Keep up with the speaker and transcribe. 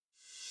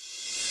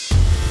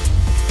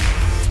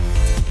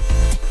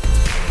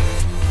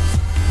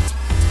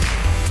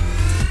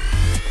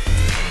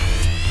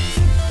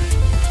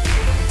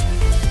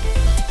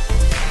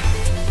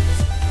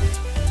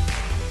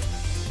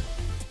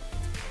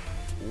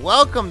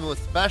Welcome to a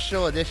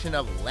special edition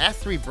of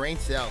Last Three Brain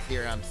Cells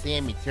here. I'm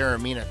Sammy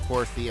Terramina, of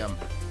course, the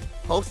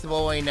host of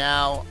OA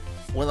Now,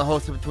 one of the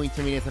hosts of Between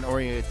Terminas and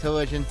Oriented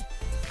Television.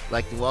 I'd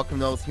like to welcome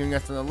those hearing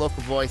us on the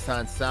local voice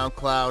on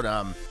SoundCloud.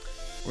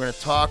 We're going to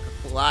talk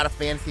a lot of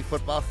fantasy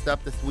football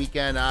stuff this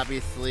weekend,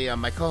 obviously.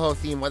 My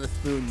co-host Ian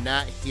Weatherspoon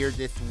not here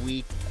this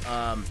week.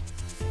 So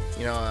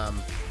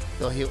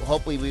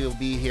hopefully we will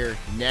be here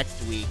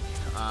next week.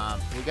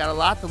 We got a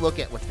lot to look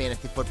at with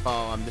fantasy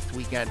football this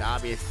weekend.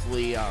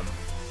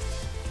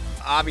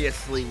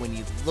 Obviously, when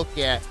you look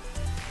at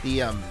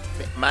the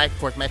my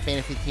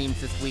fantasy teams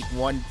this week,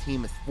 one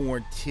team is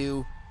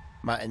 4-2,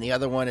 and the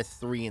other one is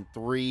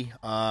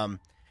 3-3.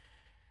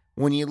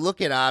 When you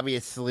look at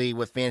obviously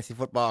with fantasy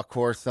football, of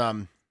course,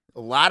 a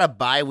lot of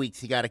bye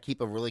weeks you got to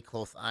keep a really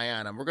close eye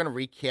on. And we're going to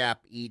recap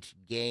each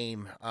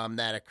game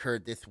that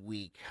occurred this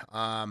week.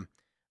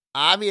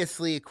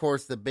 Obviously, of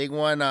course, the big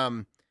one,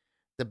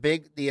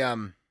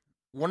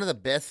 one of the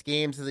best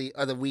games of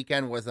the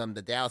weekend was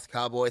the Dallas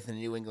Cowboys and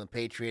the New England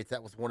Patriots.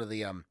 That was one of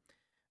the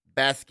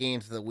best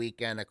games of the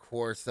weekend. Of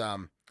course,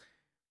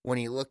 when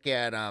you look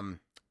at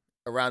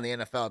around the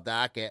NFL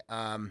docket,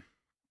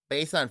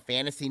 based on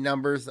fantasy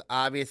numbers,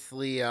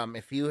 obviously,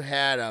 if you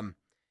had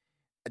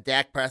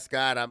Dak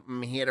Prescott,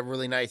 he had a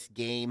really nice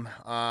game.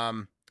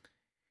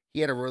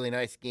 He had a really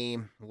nice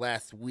game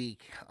last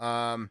week.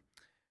 I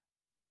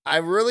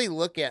really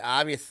look at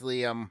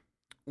obviously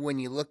when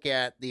you look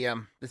at the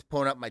just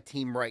pulling up my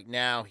team right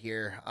now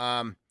here,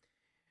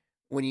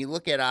 when you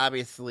look at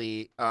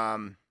obviously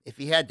if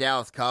you had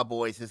Dallas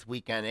Cowboys this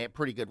weekend, they had a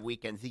pretty good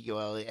weekend. Ezekiel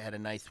Elliott had a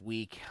nice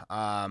week.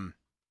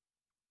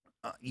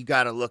 You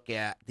got to look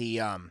at the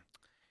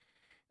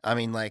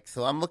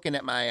so I'm looking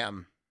at my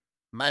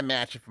my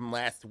matchup from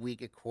last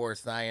week. Of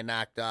course, I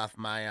knocked off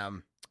my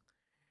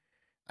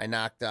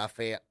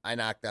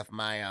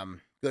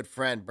good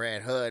friend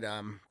Brad Hood,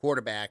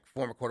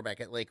 former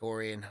quarterback at Lake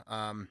Orion.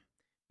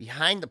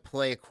 Behind the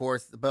play, of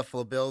course, the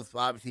Buffalo Bills,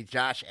 obviously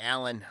Josh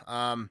Allen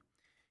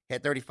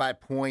had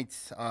 35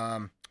 points.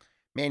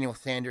 Manuel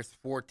Sanders,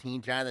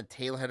 14. Jonathan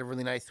Taylor had a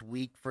really nice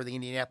week for the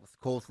Indianapolis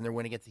Colts in their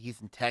win against the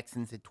Houston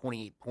Texans at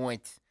 28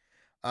 points.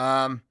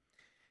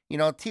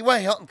 T.Y.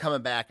 Hilton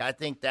coming back, I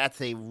think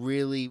that's a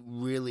really,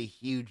 really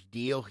huge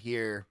deal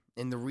here.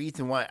 And the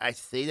reason why I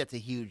say that's a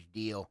huge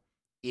deal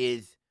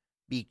is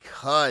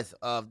because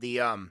of the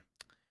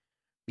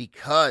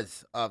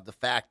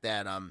fact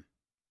that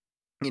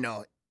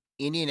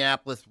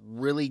Indianapolis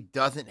really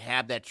doesn't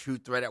have that true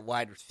threat at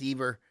wide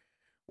receiver.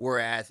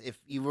 Whereas if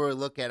you were to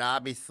look at,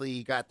 obviously,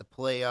 you got the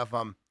play of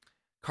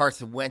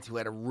Carson Wentz, who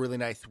had a really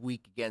nice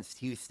week against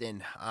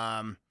Houston.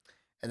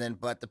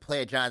 But the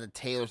play of Jonathan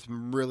Taylor's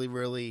really,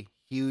 really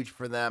huge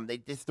for them. They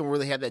just don't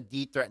really have that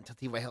deep threat until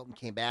T.Y. Hilton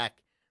came back.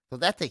 So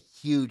that's a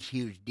huge,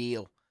 huge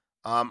deal.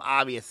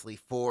 Obviously,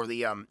 for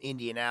the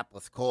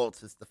Indianapolis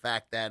Colts, is the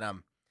fact that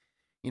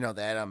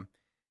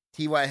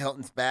T.Y.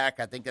 Hilton's back.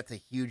 I think that's a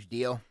huge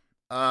deal.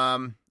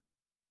 A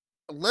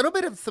little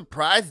bit of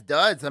surprise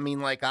duds.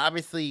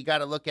 Obviously, you got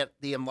to look at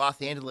the Los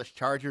Angeles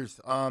Chargers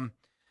the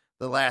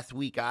last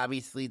week.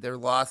 Obviously, they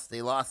lost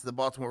to the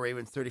Baltimore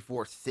Ravens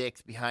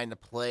 34-6 behind the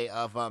play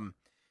of,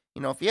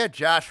 if you had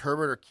Josh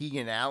Herbert or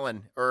Keegan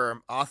Allen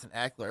or Austin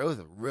Eckler, it was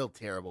a real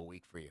terrible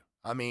week for you.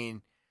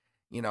 When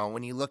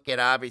you look at,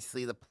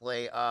 obviously, the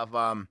play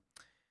of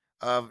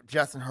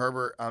Justin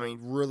Herbert,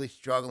 really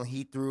struggling.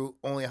 He threw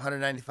only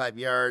 195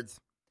 yards,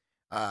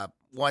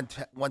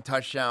 one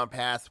touchdown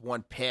pass,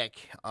 one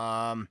pick.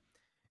 And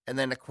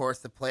then, of course,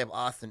 the play of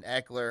Austin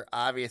Eckler.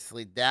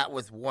 Obviously, that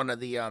was one of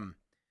the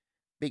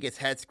biggest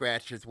head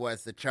scratchers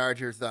was the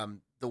Chargers,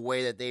 the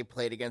way that they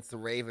played against the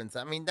Ravens.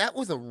 That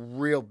was a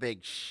real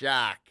big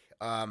shock.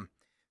 Of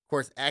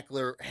course,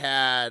 Eckler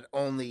had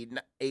only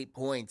 8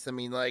 points. In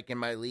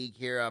my league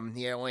here,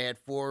 he only had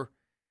four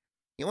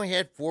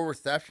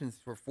receptions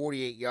for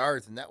 48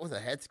 yards, and that was a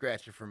head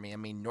scratcher for me.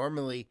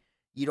 Normally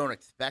you don't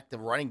expect a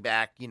running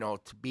back,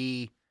 to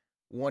be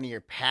one of your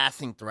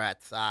passing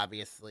threats,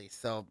 obviously.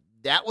 So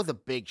that was a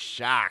big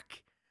shock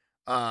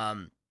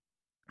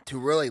to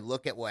really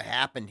look at what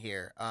happened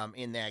here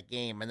in that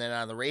game. And then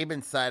on the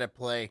Ravens side of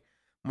play,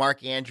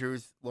 Mark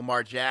Andrews,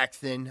 Lamar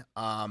Jackson,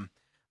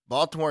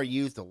 Baltimore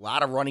used a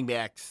lot of running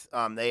backs.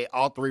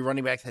 All three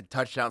running backs had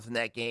touchdowns in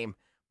that game.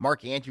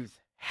 Mark Andrews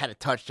had a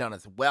touchdown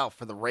as well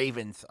for the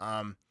Ravens.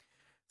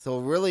 So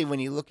really, when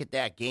you look at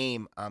that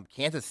game,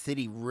 Kansas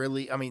City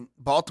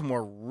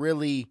Baltimore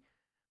really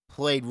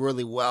played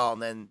really well.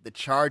 And then the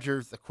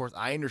Chargers, of course,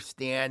 I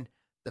understand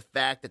the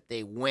fact that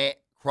they went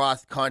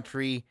cross the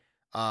country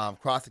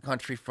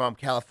from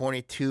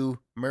California to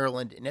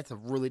Maryland, and that's a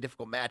really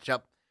difficult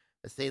matchup,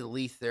 to say the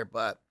least there.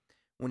 But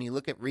when you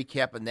look at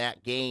recapping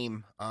that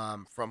game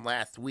from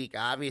last week,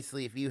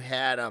 obviously, if you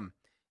had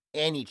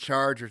any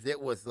Chargers,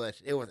 it was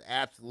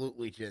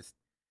absolutely just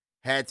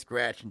head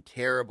scratching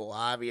terrible,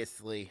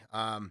 obviously,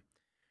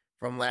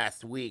 from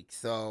last week.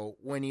 So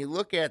when you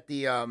look at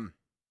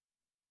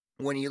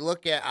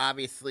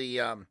obviously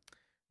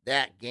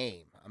that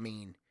game,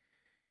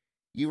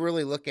 you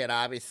really look at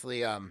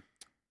obviously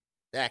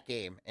that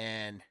game,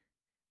 and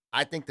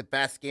I think the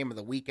best game of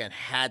the weekend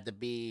had to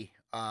be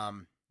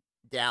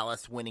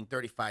Dallas winning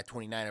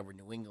 35-29 over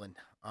New England.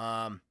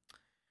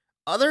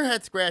 Other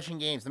head scratching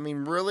games. I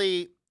mean,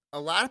 really, a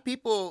lot of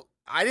people.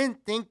 I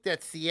didn't think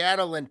that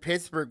Seattle and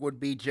Pittsburgh would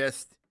be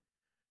just,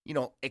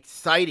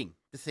 exciting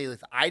to say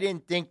this. I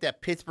didn't think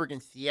that Pittsburgh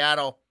and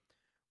Seattle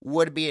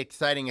would be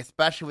exciting,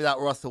 especially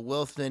without Russell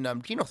Wilson.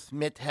 Geno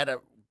Smith had a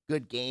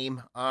good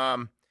game.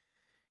 But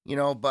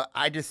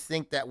I just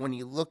think that when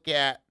you look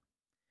at,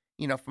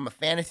 from a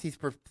fantasy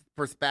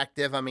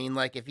perspective, I mean,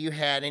 like if you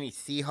had any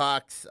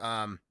Seahawks,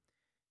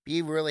 if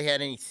you really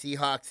had any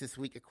Seahawks this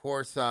week, of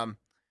course,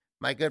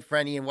 my good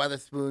friend Ian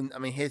Weatherspoon, I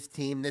mean, his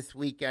team this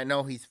week, I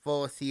know he's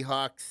full of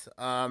Seahawks.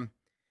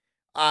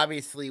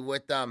 Obviously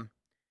with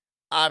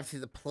obviously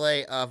the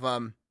play of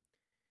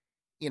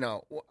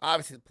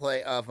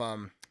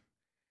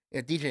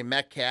DJ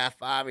Metcalf,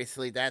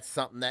 obviously that's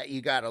something that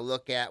you got to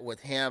look at with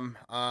him.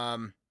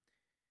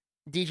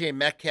 DJ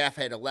Metcalf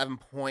had 11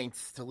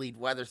 points to lead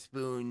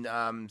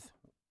Weatherspoon's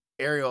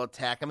aerial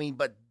attack. I mean,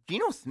 but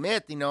Geno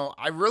Smith,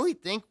 I really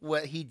think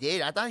what he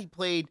did, I thought he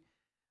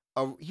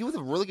was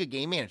a really good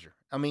game manager.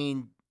 I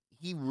mean,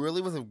 he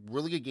really was a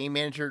really good game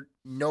manager.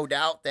 No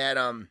doubt that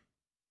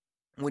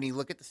when you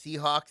look at the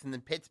Seahawks and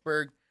then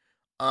Pittsburgh,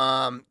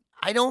 I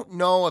don't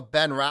know if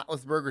Ben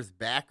Roethlisberger's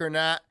back or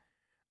not.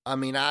 I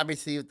mean,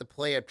 obviously with the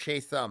play of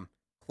Chase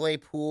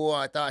Claypool,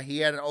 I thought he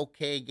had an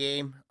okay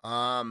game.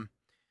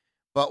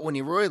 But when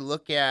you really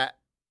look at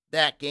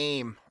that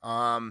game,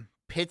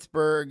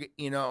 Pittsburgh,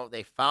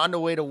 they found a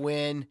way to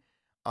win,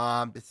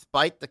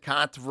 despite the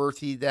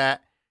controversy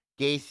that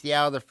gave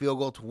Seattle the field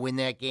goal to win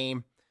that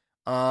game.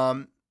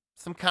 Some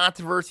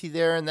controversy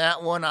there in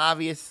that one,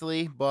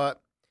 obviously,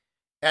 but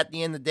at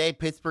the end of the day,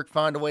 Pittsburgh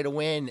found a way to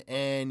win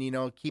and,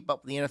 keep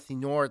up with the AFC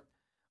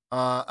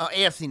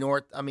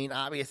North. I mean,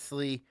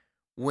 obviously,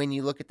 when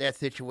you look at that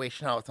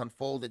situation, how it's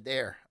unfolded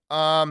there.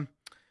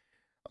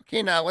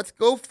 Okay, now let's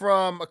go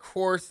from, of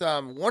course,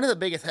 one of the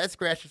biggest head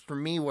scratches for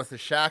me was the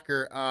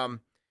shocker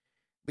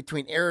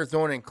between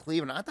Arizona and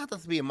Cleveland. I thought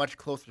this would be a much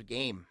closer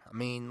game. I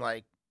mean,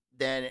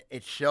 than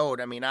it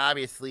showed. I mean,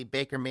 obviously,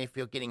 Baker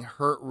Mayfield getting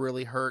hurt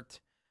really hurt.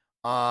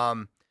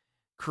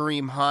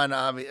 Kareem Hunt,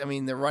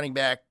 the running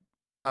back,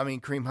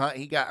 Kareem Hunt,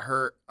 he got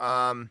hurt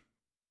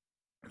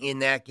in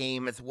that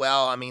game as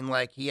well. I mean,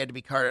 he had to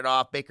be carted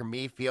off. Baker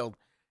Mayfield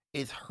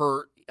is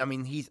hurt. I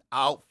mean, he's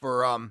out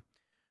for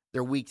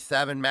their Week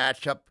 7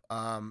 matchup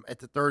at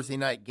the Thursday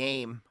night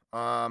game.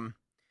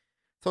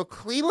 So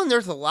Cleveland,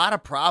 there's a lot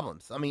of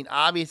problems. I mean,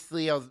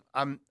 obviously,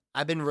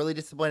 I've been really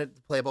disappointed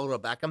to play Odell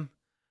Beckham.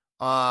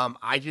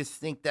 I just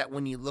think that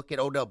when you look at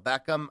Odell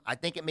Beckham, I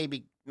think it may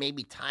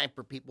be time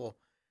for people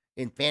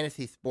in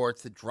fantasy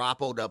sports to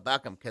drop Odell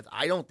Beckham because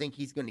I don't think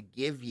he's going to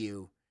give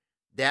you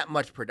that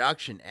much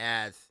production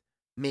as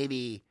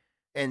maybe.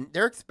 And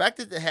they're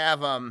expected to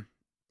have a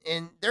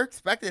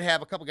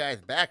couple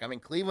guys back. I mean,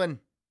 Cleveland,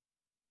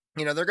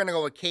 they're going to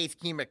go with Case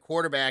Keenum at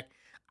quarterback.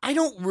 I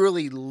don't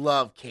really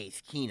love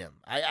Case Keenum.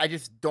 I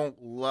just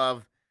don't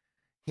love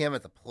him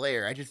as a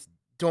player. I just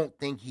don't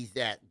think he's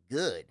that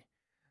good.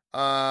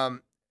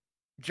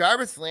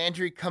 Jarvis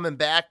Landry coming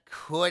back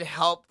could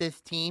help this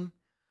team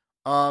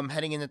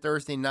heading into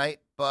Thursday night,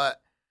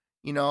 but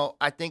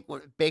I think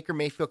when Baker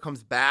Mayfield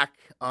comes back,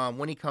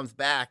 when he comes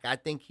back, I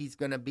think he's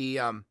going to be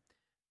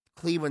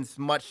Cleveland's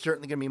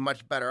certainly going to be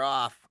much better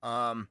off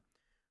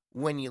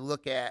when you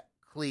look at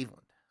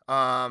Cleveland.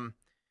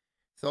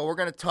 So we're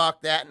going to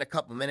talk that in a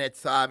couple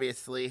minutes,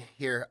 obviously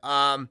here.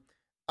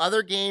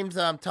 Other games,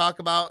 talk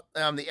about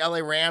the LA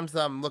Rams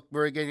looked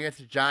very good against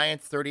the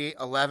Giants,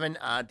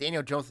 38-11.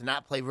 Daniel Jones did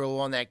not play real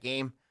well in that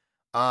game.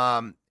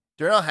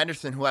 Darrell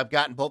Henderson, who I've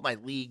gotten both my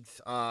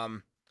leagues,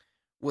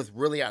 was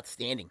really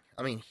outstanding.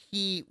 I mean,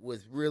 he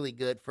was really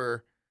good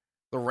for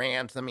the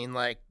Rams. I mean,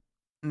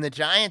 in the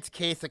Giants'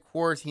 case, of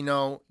course, you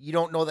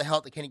don't know the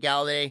health of Kenny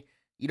Galladay.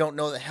 You don't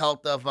know the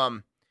health of,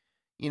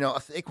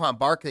 Saquon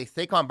Barkley.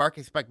 Saquon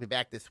Barkley expected to be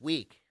back this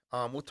week.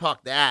 We'll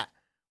talk that.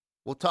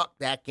 We'll talk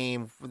that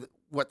game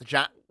with the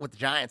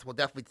Giants. We'll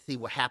definitely see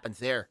what happens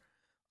there.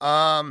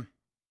 And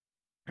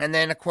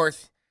then of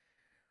course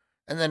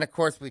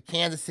with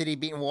Kansas City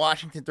beating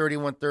Washington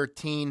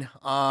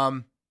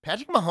 31-13.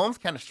 Patrick Mahomes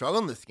kind of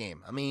struggled in this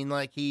game. I mean,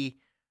 he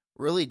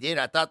really did.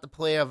 I thought the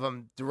play of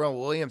Darrell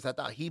Williams, I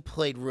thought he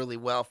played really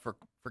well for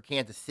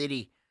Kansas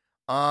City.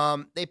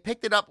 They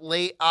picked it up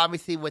late,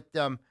 obviously, with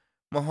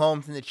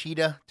Mahomes and the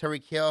Cheetah,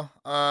 Tyreek Hill.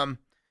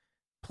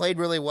 Played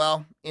really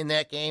well in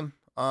that game.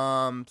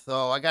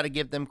 So I got to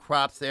give them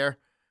props there.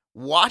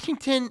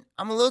 Washington,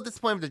 I'm a little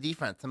disappointed with the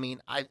defense. I mean,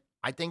 I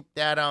think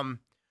that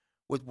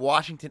with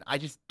Washington, I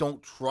just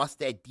don't trust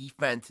that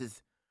defense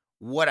is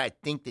what I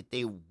think that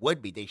they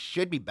would be. They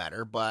should be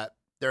better, but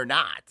they're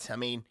not. I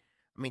mean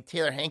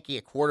Taylor Hanke,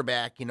 a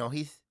quarterback,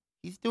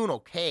 he's doing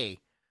okay,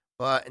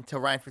 but until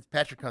Ryan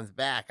Fitzpatrick comes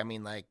back,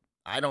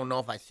 I don't know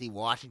if I see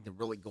Washington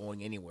really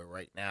going anywhere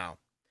right now.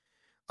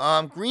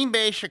 Green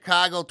Bay,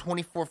 Chicago,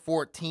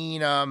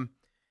 24-14.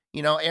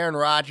 Aaron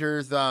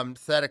Rodgers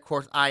said, of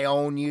course, I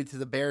own you to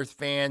the Bears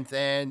fans,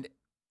 and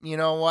You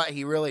know what?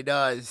 He really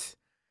does.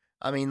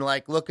 I mean,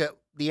 like, look at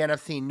the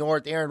NFC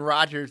North. Aaron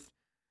Rodgers,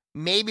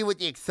 maybe with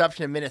the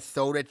exception of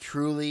Minnesota,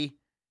 truly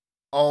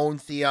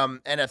owns the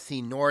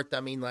NFC North.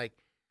 I mean, like,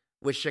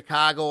 with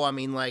Chicago, I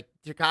mean, like,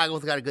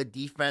 Chicago's got a good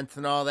defense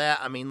and all that.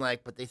 I mean,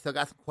 like, but they still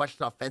got some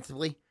questions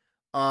offensively.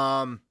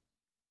 And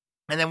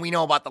then we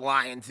know about the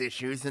Lions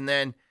issues, and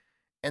then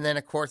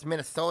of course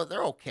Minnesota,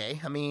 they're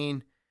okay. I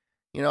mean,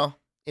 it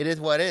is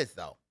what it is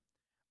though.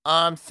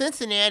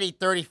 Cincinnati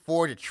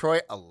 34,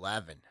 Detroit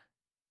 11.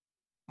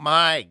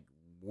 My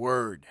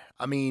word.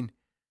 I mean,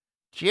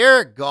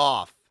 Jared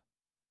Goff.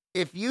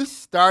 If you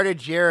started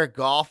Jared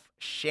Goff,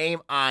 shame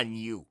on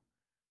you.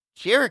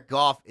 Jared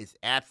Goff is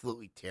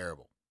absolutely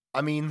terrible.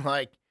 I mean,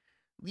 like,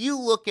 you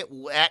look at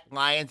that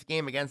Lions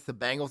game against the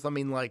Bengals, I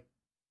mean, like,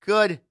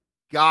 good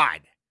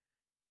God.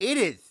 It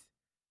is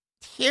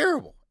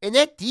terrible. And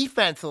that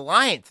defense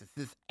alliance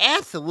is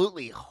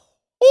absolutely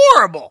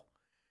horrible.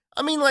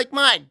 I mean, like,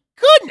 my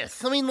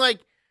goodness. I mean,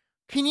 like,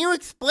 can you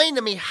explain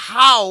to me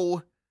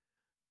how?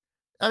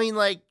 I mean,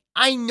 like,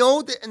 I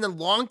know that in the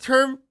long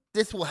term,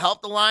 this will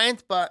help the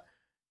Lions, but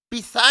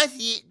besides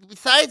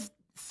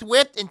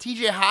Swift and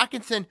TJ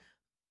Hawkinson,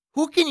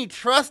 who can you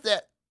trust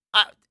that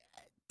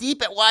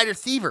deep at wide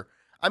receiver?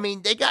 I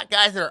mean, they got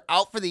guys that are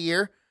out for the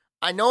year.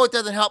 I know it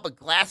doesn't help, but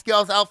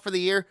Glasgow's out for the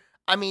year.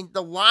 I mean,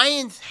 the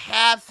Lions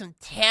have some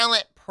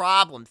talent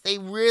problems. They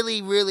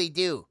really, really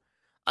do.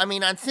 I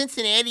mean, on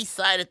Cincinnati's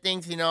side of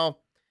things,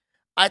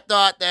 I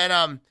thought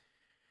that,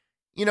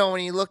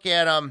 when you look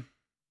at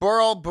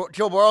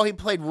Joe Burrow, he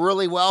played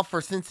really well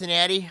for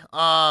Cincinnati.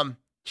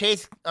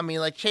 Chase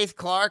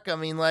Clark,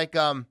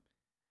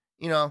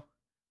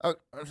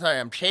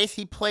 Chase,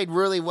 he played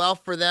really well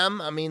for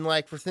them. I mean,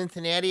 like, for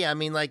Cincinnati, I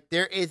mean, like,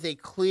 there is a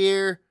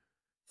clear,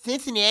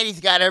 Cincinnati's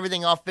got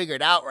everything all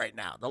figured out right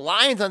now. The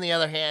Lions, on the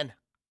other hand,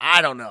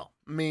 I don't know.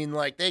 I mean,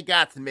 like, they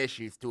got some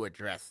issues to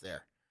address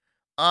there.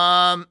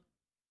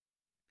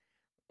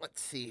 Let's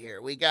see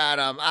here. We got,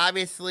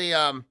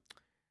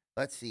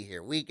 let's see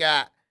here. We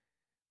got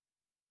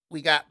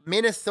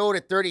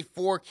Minnesota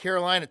 34,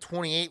 Carolina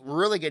 28.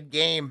 Really good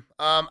game.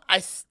 I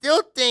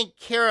still think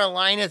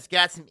Carolina's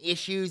got some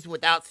issues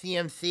without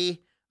CMC.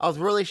 I was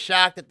really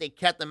shocked that they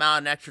kept them out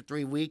an extra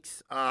 3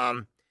 weeks.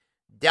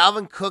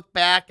 Dalvin Cook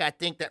back, I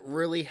think that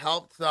really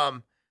helps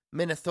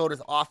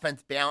Minnesota's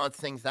offense balance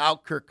things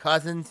out. Kirk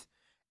Cousins,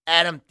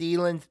 Adam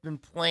Thielen's been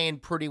playing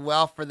pretty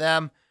well for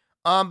them.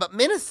 But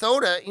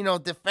Minnesota,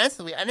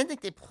 defensively, I didn't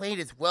think they played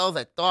as well as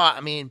I thought.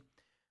 I mean,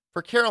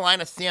 for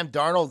Carolina, Sam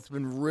Darnold's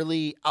been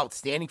really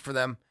outstanding for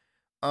them.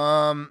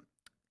 And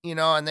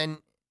then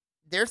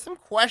there's some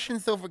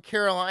questions though for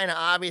Carolina,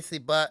 obviously,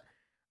 but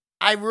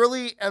I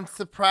really am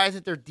surprised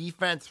that their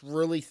defense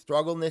really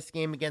struggled in this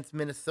game against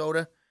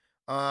Minnesota.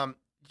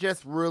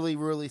 Just really,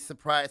 really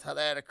surprised how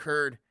that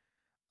occurred.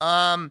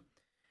 The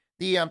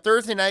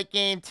Thursday night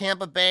game,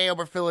 Tampa Bay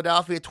over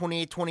Philadelphia,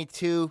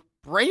 28-22.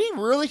 Brady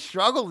really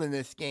struggled in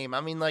this game.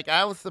 I mean, like,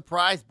 I was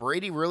surprised.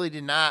 Brady really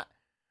didn't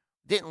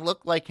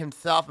look like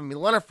himself. I mean,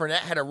 Leonard Fournette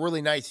had a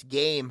really nice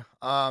game.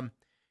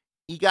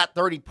 He got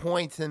 30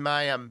 points in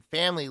my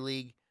family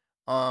league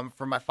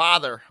for my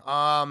father.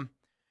 But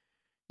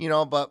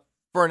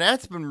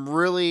Fournette's been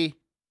really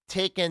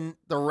taking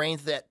the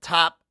reins of that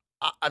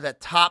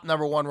top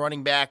number one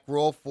running back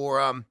role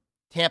for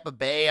Tampa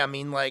Bay. I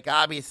mean, like,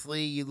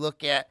 obviously you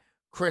look at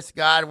Chris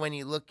Godwin,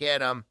 you look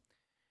at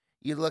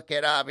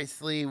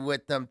obviously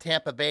with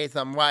Tampa Bay's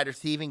wide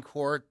receiving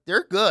core,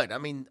 they're good. I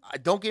mean,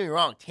 don't get me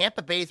wrong,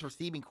 Tampa Bay's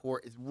receiving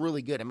core is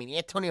really good. I mean,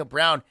 Antonio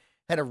Brown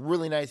had a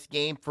really nice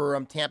game for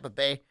Tampa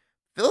Bay.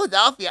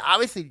 Philadelphia,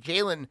 obviously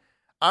Jalen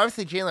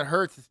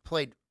Hurts has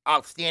played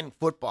outstanding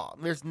football.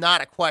 There's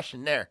not a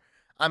question there.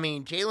 I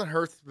mean, Jalen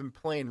Hurts has been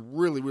playing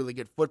really, really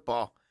good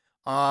football.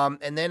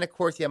 And then, of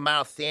course, you have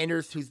Miles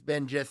Sanders, who's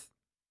been just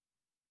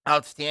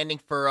outstanding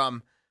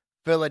for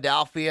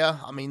Philadelphia.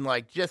 I mean,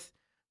 like, just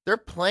they're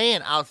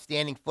playing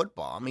outstanding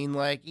football. I mean,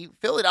 like,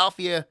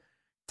 Philadelphia,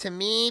 to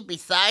me,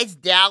 besides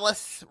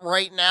Dallas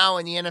right now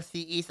in the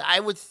NFC East, I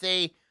would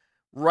say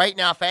right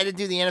now, if I had to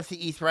do the NFC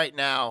East right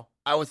now,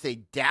 I would say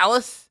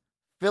Dallas,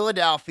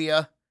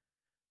 Philadelphia,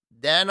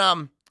 then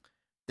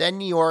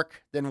New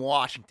York, then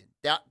Washington.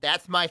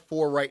 That's my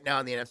four right now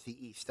in the NFC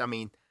East. I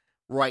mean,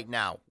 right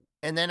now.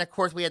 And then, of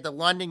course, we had the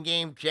London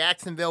game,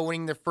 Jacksonville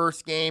winning their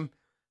first game,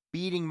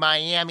 beating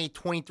Miami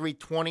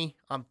 23-20.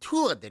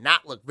 Tua did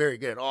not look very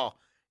good at all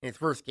in his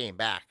first game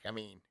back. I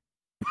mean,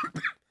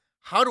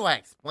 how do I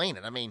explain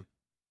it? I mean,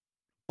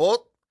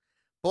 both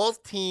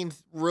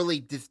teams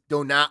really just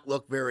do not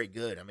look very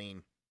good. I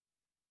mean,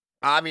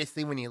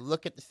 obviously, when you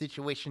look at the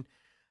situation,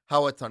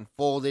 how it's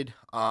unfolded,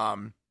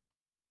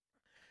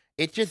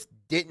 it just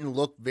didn't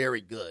look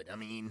very good. I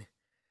mean,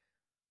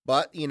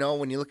 but,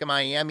 when you look at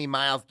Miami,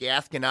 Myles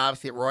Gaskin,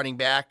 obviously at running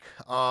back,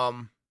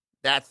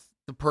 that's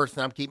the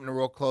person I'm keeping a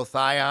real close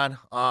eye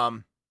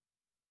on.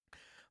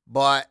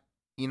 But,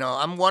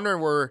 I'm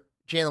wondering where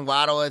Jalen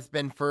Waddle has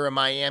been for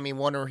Miami,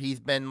 wonder where he's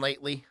been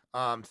lately,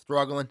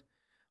 struggling.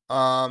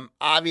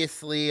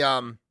 Obviously,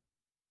 on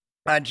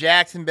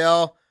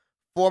Jacksonville,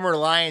 former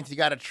Lions, you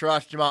got to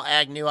trust Jamal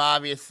Agnew,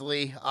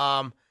 obviously.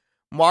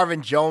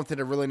 Marvin Jones had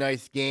a really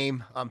nice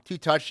game. 2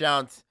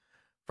 touchdowns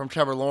from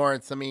Trevor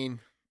Lawrence. I mean,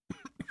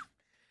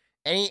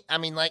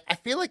 I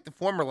feel like the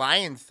former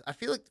Lions. I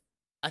feel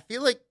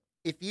like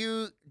if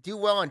you do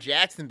well in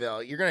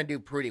Jacksonville, you're gonna do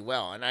pretty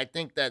well, and I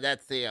think that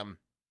that's a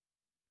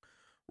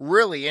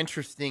really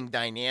interesting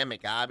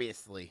dynamic.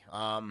 Obviously,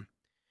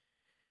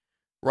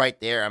 right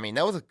there. I mean,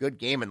 that was a good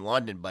game in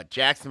London, but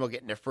Jacksonville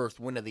getting their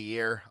first win of the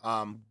year.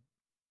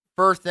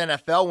 First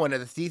NFL win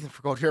of the season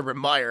for Coach Urban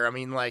Meyer. I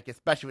mean, like,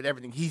 especially with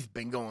everything he's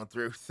been going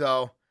through.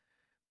 So,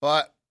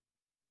 but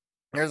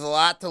there's a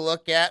lot to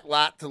look at,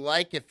 lot to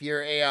like if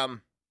you're a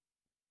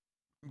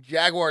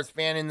Jaguars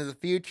fan into the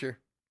future.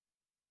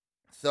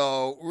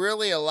 So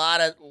really a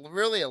lot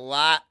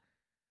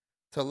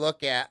to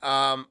look at.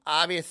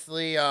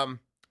 Obviously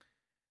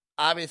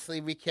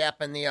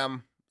recapping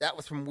the that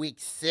was from week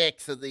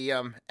 6 of the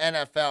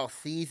NFL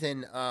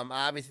season.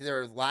 Obviously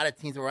there was a lot of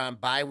teams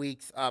around bye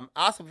weeks.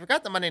 Also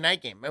forgot the Monday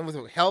night game. It was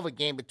a hell of a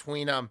game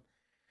between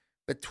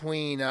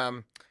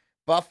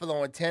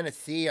Buffalo and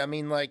Tennessee. I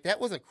mean, like, that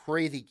was a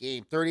crazy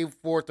game.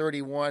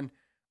 34-31.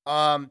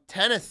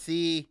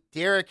 Tennessee,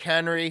 Derrick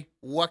Henry,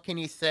 what can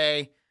you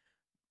say?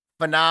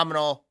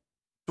 Phenomenal.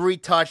 3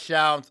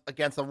 touchdowns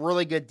against a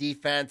really good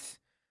defense.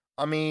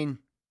 I mean,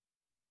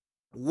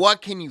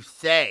 what can you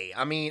say?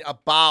 I mean,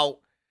 about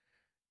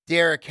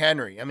Derrick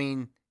Henry. I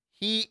mean,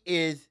 he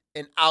is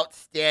an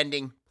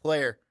outstanding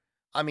player.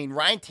 I mean,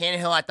 Ryan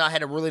Tannehill, I thought,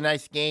 had a really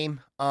nice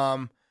game.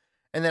 And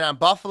then on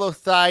Buffalo's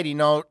side,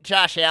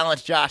 Josh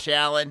Allen's Josh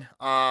Allen.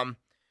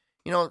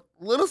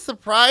 Little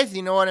surprise,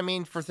 you know what I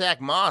mean, for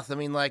Zach Moss. I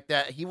mean, like,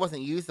 that he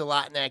wasn't used a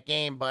lot in that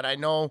game, but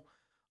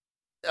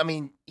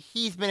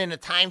he's been in a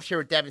timeshare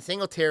with Devin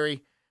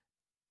Singletary.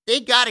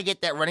 They got to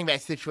get that running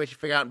back situation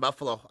figured out in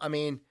Buffalo. I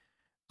mean,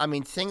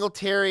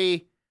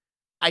 Singletary,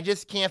 I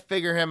just can't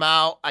figure him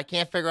out. I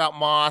can't figure out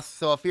Moss.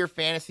 So if you're a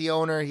fantasy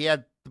owner, he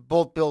had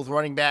both Bills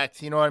running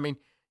backs, you know what I mean?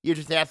 You're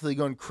just absolutely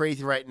going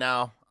crazy right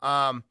now.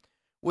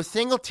 With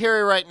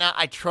Singletary right now,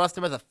 I trust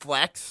him as a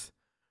flex.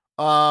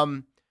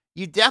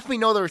 You definitely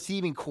know the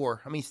receiving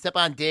core. I mean,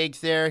 Stephon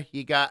Diggs there.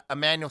 You got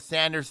Emmanuel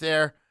Sanders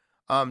there.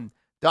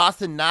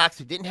 Dawson Knox,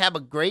 who didn't have a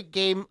great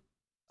game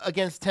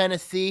against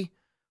Tennessee,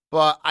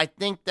 but I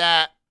think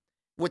that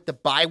with the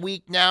bye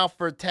week now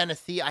for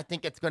Tennessee, I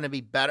think it's going to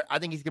be better. I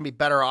think he's going to be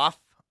better off.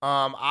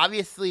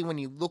 Obviously, when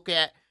you look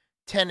at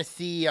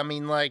Tennessee, I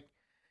mean, like,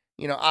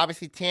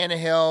 obviously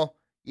Tannehill,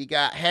 you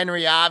got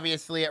Henry,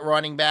 obviously, at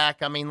running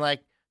back. I mean,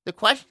 like, the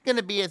question's going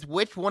to be is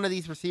which one of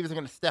these receivers are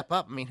going to step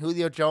up. I mean,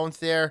 Julio Jones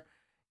there.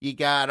 You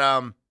got,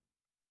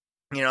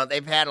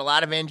 they've had a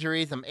lot of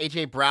injuries.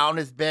 A.J. Brown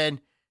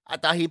I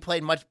thought he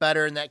played much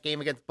better in that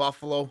game against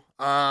Buffalo.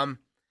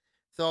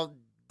 So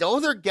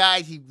those are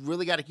guys you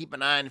really got to keep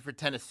an eye on for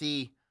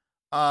Tennessee.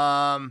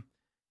 And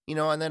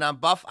then on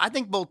I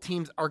think both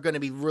teams are going to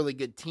be really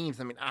good teams.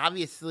 I mean,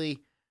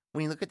 obviously,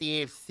 when you look at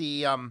the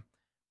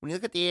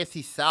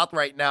AFC South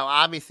right now,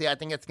 obviously, I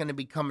think it's going to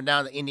be coming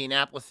down to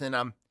Indianapolis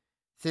and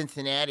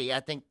Cincinnati.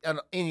 I think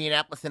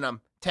Indianapolis and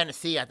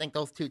Tennessee. I think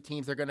those 2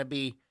 teams are going to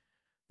be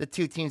the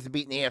 2 teams to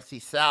beat in the AFC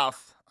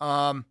South.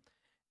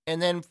 And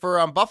then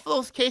for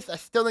Buffalo's case, I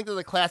still think they're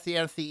the classy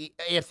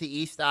AFC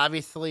East,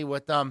 obviously,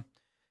 with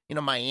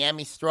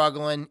Miami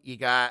struggling. You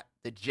got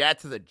the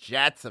Jets of the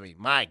Jets. I mean,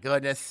 my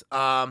goodness.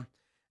 And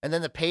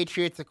then the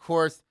Patriots, of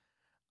course.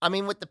 I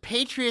mean, with the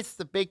Patriots,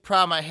 the big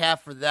problem I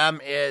have for them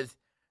is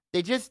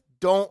they just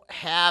don't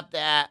have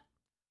that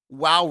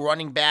wow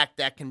running back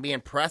that can be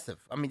impressive.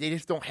 I mean, they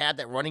just don't have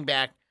that running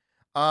back.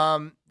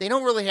 They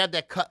don't really have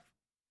that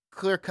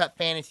clear-cut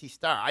fantasy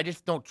star. I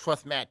just don't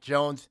trust Matt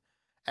Jones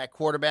at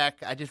quarterback.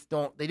 They just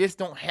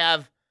don't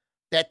have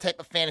that type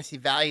of fantasy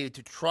value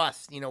to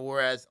trust,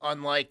 whereas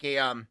unlike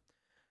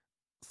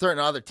certain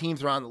other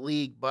teams around the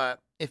league.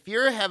 But if you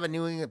have a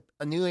New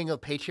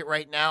England Patriot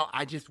right now,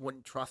 I just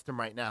wouldn't trust him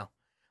right now.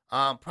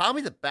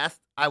 Probably the best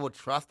I would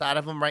trust out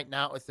of him right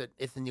now is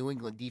the New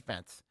England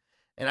defense.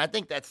 And I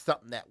think that's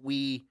something that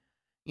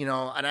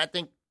and I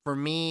think for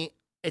me,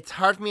 it's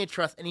hard for me to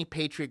trust any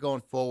Patriot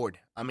going forward.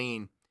 I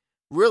mean,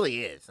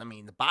 really is. I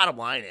mean, the bottom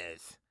line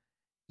is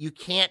you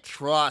can't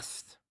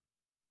trust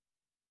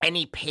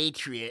any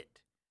Patriot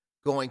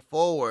going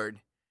forward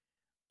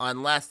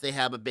unless they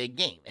have a big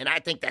game. And I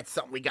think that's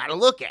something we got to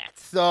look at.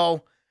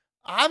 So,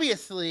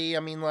 obviously,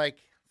 those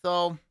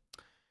are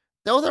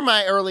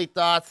my early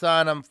thoughts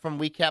on them from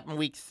recapping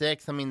week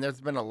 6. I mean,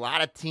 there's been a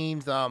lot of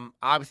teams,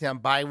 obviously on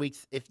bye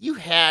weeks. If you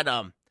had,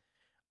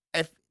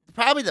 if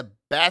probably the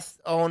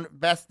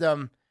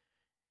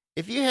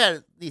if you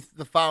had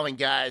the following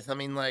guys,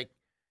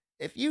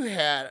 if you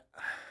had,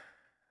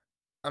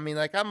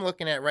 I'm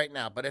looking at right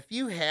now, but if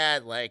you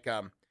had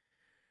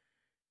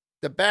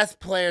the best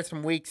players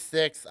from week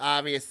 6,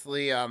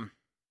 obviously,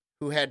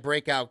 who had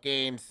breakout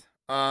games,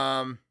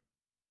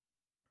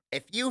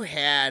 if you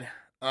had,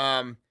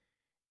 the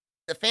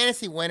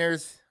fantasy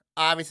winners,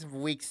 obviously,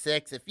 from week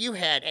 6, if you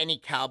had any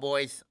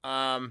Cowboys,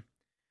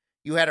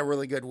 you had a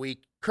really good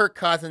week. Kirk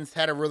Cousins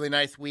had a really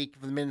nice week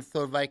for the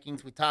Minnesota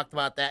Vikings. We talked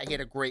about that. He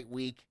had a great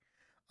week.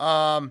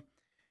 If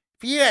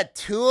he had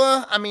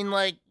Tua, I mean,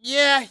 like,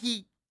 yeah,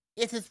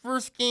 it's his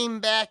first game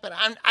back, but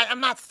I'm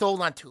not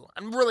sold on Tua.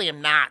 I really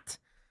am not.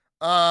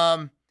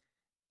 And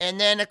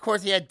then, of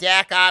course, he had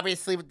Dak,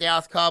 obviously, with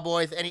Dallas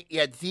Cowboys. And he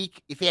had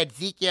Zeke. If he had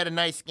Zeke, he had a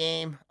nice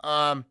game.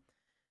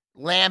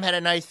 Lamb had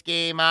a nice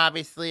game,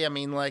 obviously. I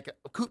mean, like,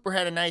 Cooper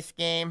had a nice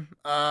game.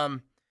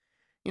 And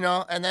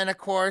then, of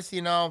course,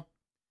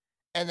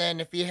 and then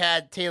if you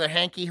had Taylor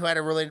Henke, who had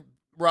a really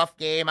rough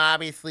game,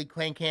 obviously,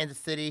 playing Kansas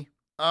City.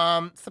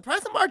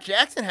 Surprised Lamar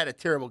Jackson had a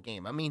terrible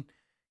game. I mean,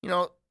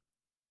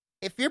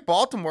 if you're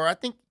Baltimore, I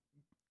think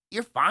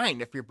you're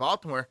fine. If you're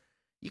Baltimore,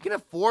 you can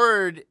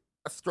afford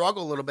a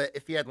struggle a little bit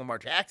if you had Lamar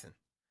Jackson.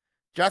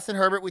 Justin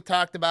Herbert, we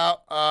talked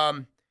about.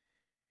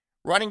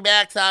 Running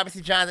backs,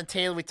 obviously, Jonathan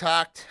Taylor, we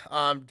talked.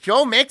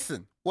 Joe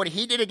Mixon, what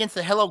he did against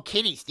the Hello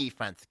Kitties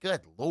defense.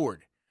 Good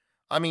Lord.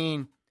 I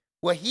mean,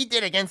 what he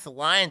did against the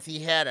Lions, he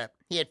had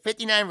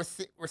 59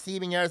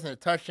 receiving yards and a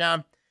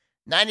touchdown,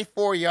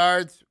 94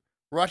 yards,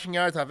 rushing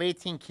yards off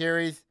 18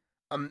 carries.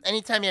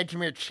 Anytime you had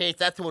Ja'Marr Chase,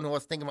 that's the one who I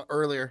was thinking about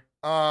earlier.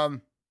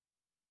 And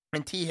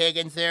T.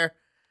 Higgins there.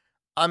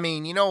 I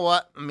mean, you know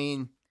what? I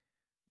mean,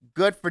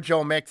 good for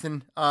Joe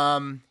Mixon.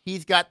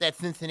 He's got that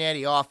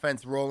Cincinnati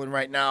offense rolling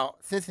right now.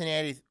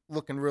 Cincinnati's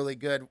looking really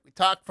good. We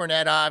talked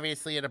Fournette,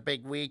 obviously, had a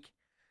big week.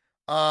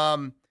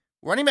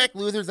 Running back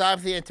losers,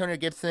 obviously, Antonio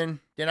Gibson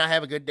did not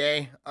have a good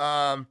day.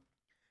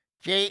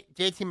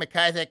 J.T.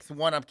 McIsaac's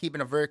one I'm keeping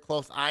a very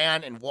close eye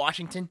on in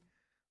Washington.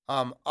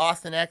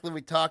 Austin Eckler,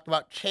 we talked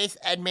about. Chase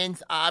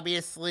Edmonds,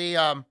 obviously.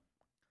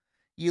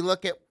 You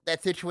look at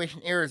that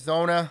situation in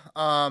Arizona.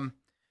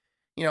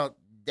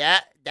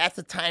 That's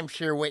a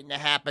timeshare waiting to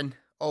happen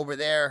over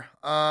there.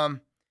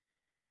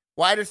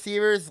 Wide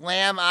receivers,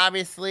 Lamb,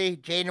 obviously.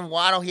 Jaden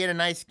Waddle, he had a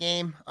nice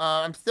game.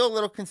 I'm still a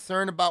little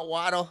concerned about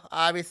Waddle,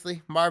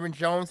 obviously. Marvin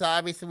Jones,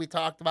 obviously, we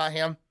talked about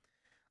him.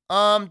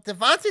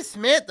 Devontae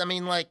Smith, I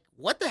mean, like,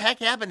 what the heck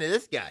happened to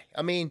this guy?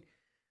 I mean,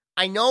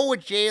 I know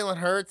with Jalen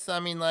Hurts, I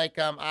mean, like,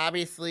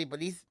 obviously,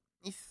 but he's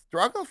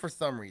struggling for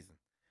some reason.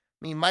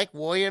 I mean, Mike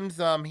Williams,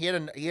 he had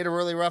a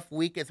really rough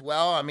week as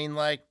well. I mean,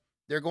 like,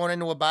 they're going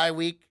into a bye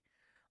week.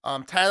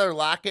 Tyler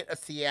Lockett of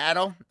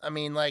Seattle. I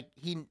mean, like,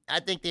 I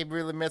think they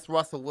really missed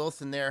Russell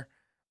Wilson there.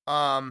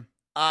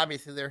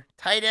 Obviously, they're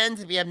tight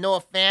ends. If you have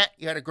Noah Fant,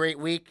 you had a great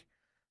week.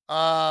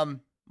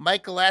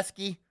 Mike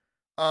Gillespie,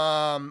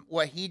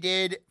 what he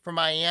did for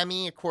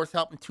Miami, of course,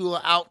 helping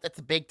Tua out. That's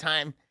a big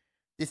time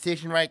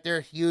decision right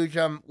there. Huge.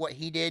 What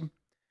he did.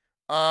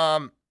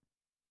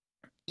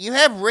 You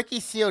have Ricky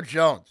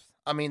Seals-Jones.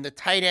 I mean, the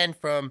tight end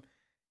from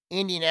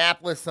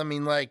Indianapolis. I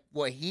mean, like,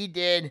 what he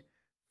did.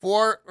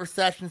 4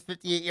 receptions,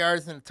 58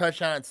 yards, and a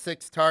touchdown on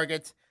 6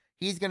 targets.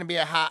 He's going to be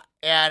a hot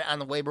ad on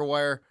the waiver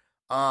wire.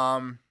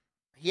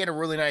 He had a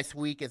really nice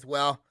week as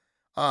well.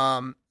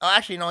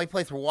 Actually, no, he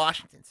plays for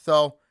Washington.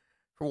 So,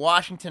 for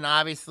Washington,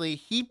 obviously,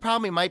 he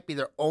probably might be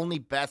their only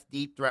best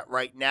deep threat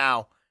right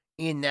now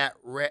in that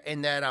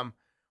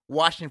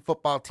Washington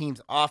football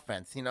team's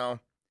offense.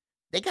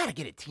 They got to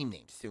get a team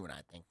name soon,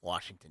 I think.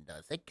 Washington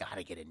does. They got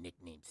to get a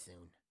nickname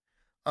soon.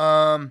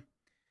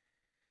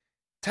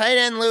 Tight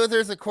end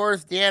losers, of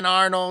course, Dan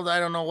Arnold.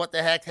 I don't know what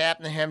the heck's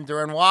happened to him.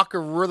 Duran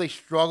Walker really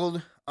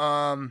struggled.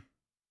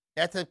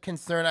 That's a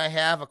concern I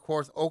have. Of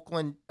course,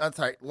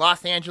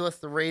 Los Angeles,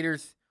 the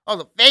Raiders. Oh,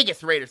 the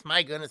Vegas Raiders.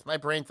 My goodness, my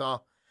brain's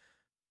all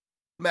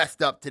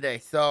messed up today.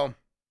 So,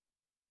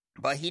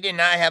 but he did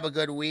not have a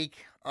good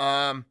week.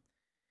 And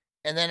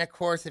then, of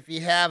course, if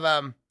you have,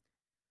 and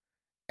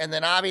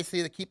then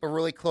obviously to keep a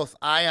really close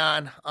eye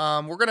on,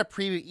 we're going to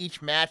preview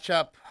each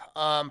matchup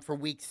for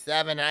week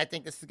 7. And I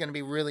think this is going to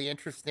be really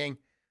interesting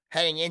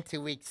heading into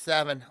week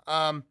 7.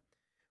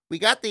 We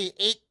got the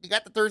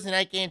Thursday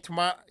night game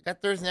tomorrow.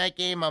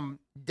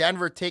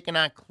 Denver taking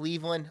on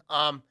Cleveland.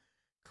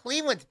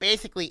 Cleveland's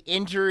basically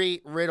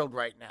injury riddled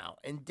right now.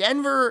 And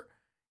Denver,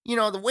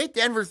 the way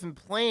Denver's been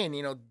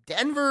playing,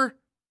 Denver,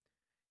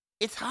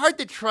 it's hard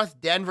to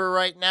trust Denver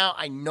right now.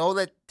 I know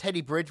that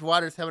Teddy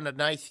Bridgewater's having a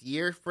nice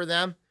year for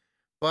them,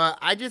 but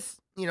I just,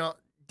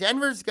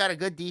 Denver's got a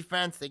good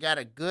defense. They got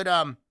a good,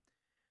 it'll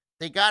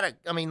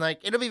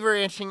be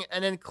very interesting.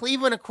 And then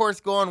Cleveland, of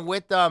course, going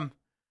with Case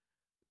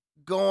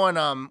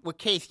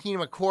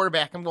Keenum, a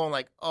quarterback, I'm going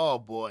like, oh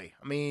boy.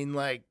 I mean,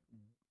 like,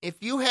 if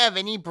you have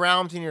any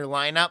Browns in your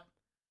lineup,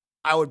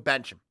 I would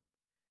bench him.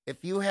 If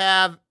you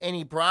have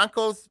any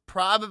Broncos,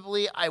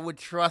 probably I would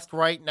trust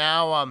right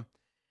now.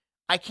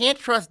 I can't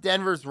trust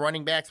Denver's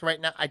running backs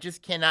right now. I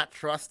just cannot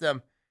trust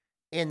them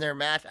in their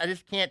match. I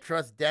just can't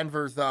trust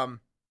Denver's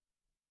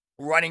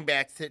running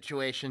back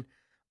situation.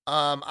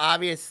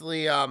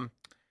 Obviously,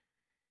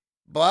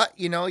 but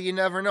you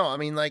never know. I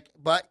mean, like,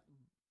 but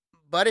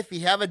if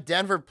you have a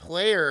Denver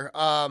player,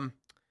 I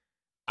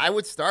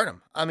would start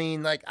him. I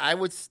mean, like, I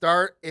would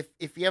start if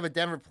you have a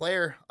Denver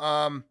player,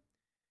 I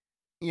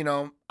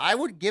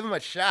would give him a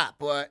shot.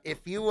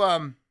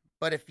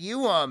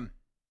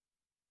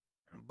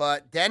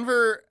 But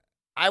Denver,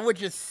 I would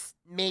just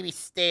maybe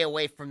stay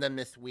away from them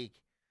this week.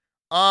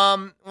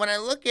 When I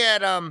look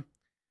at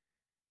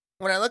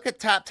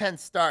top 10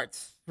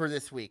 starts for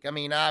this week, I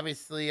mean,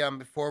 obviously,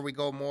 before we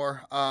go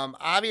more,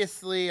 okay,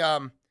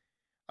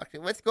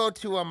 let's go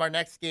to our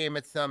next game.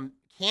 It's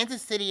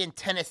Kansas City and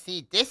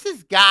Tennessee. This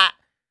has got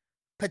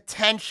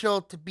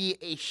potential to be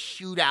a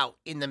shootout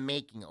in the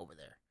making over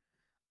there.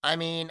 I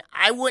mean,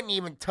 I wouldn't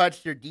even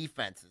touch their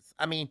defenses.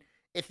 I mean,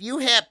 if you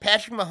have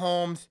Patrick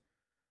Mahomes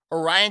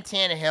or Ryan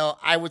Tannehill,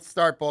 I would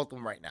start both of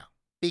them right now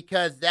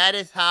because that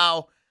is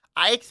how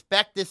I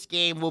expect this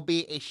game will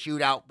be a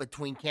shootout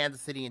between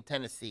Kansas City and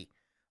Tennessee.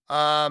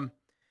 I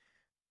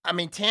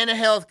mean,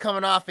 Tannehill is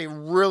coming off a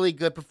really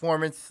good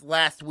performance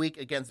last week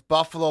against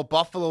Buffalo.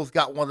 Buffalo's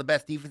got one of the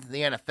best defenses in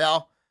the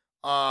NFL.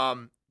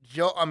 Patrick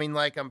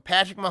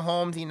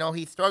Mahomes,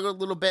 he struggled a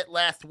little bit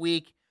last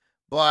week,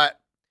 but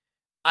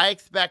I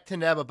expect him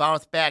to have a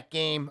bounce back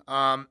game.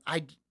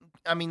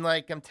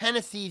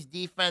 Tennessee's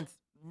defense,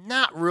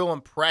 not real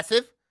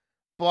impressive,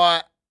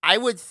 but I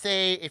would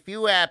say if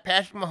you have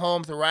Patrick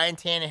Mahomes or Ryan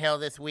Tannehill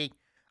this week,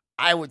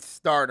 I would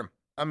start him.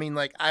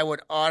 I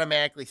would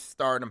automatically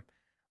start him.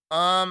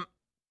 And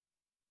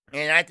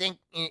I think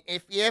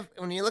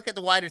when you look at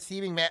the wide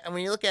receiving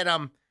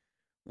matchups,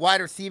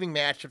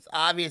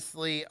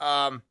 obviously,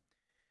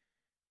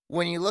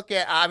 when you look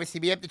at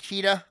if you have the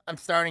Cheetah, I'm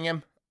starting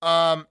him.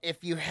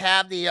 If you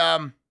have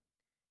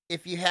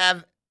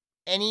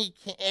any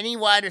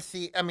wide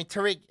receiver,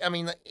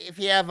 if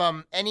you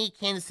have any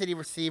Kansas City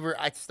receiver,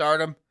 I'd start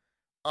him.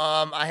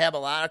 I have a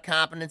lot of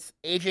confidence.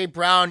 AJ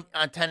Brown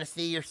on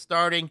Tennessee, you're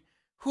starting.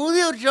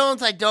 Julio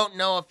Jones, I don't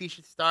know if you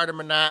should start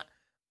him or not.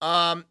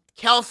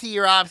 Kelsey,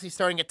 you're obviously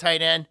starting at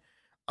tight end.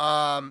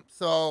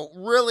 So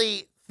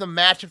really some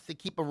matchups to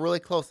keep a really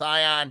close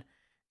eye on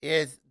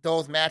is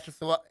those matchups.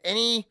 So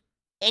any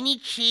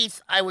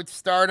Chiefs, I would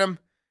start them.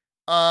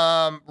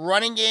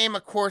 Running game,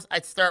 of course,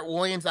 I'd start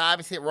Williams,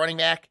 obviously, at running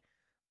back.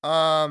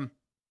 And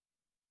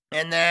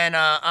then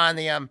on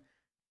the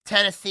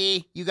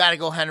Tennessee, you got to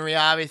go Henry,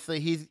 obviously.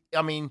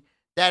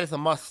 That is a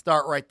must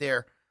start right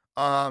there.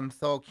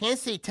 So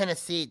Kansas City,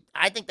 Tennessee,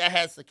 I think that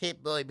has the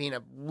capability of being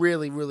a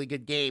really, really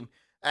good game.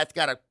 That's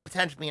got a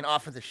potentially an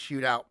offensive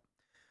shootout.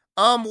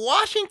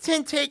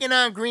 Washington taking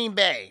on Green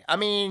Bay.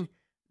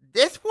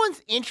 This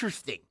one's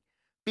interesting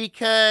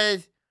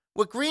because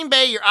with Green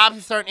Bay, you're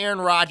obviously starting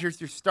Aaron Rodgers.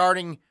 You're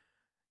starting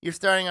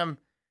Adams,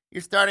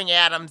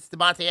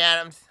 Devontae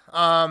Adams.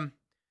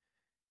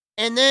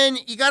 And then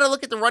you got to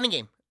look at the running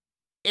game.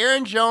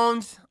 Aaron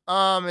Jones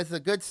is a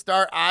good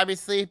start,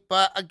 obviously,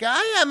 but a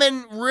guy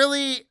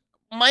really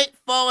might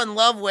fall in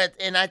love with,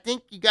 and I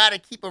think you got to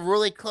keep a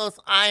really close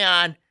eye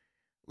on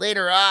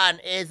later on,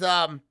 is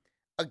a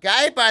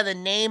guy by the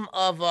name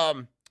of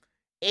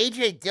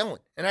A.J. Dillon.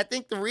 And I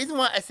think the reason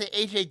why I say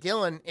A.J.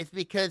 Dillon is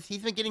because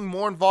he's been getting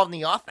more involved in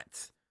the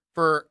offense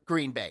for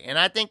Green Bay. And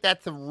I think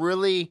that's a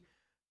really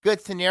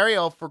good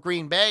scenario for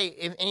Green Bay.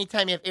 If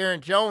anytime you have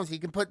Aaron Jones, you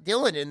can put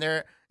Dillon in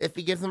there if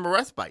he gives him a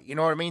respite. You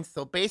know what I mean?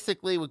 So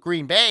basically with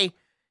Green Bay,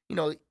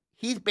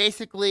 he's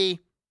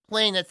basically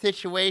playing that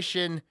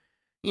situation,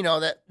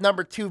 that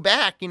number 2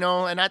 back, and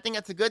I think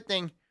that's a good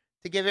thing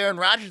to give Aaron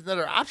Rodgers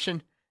another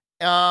option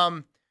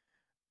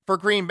for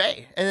Green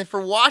Bay. And then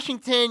for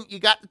Washington, you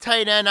got the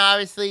tight end,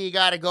 obviously. You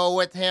got to go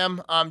with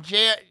him.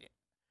 The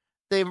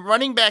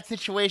running back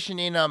situation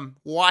in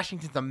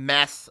Washington's a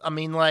mess.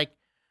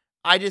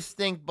 I just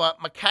think, but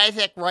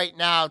McIsaac right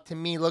now, to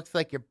me, looks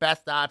like your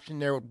best option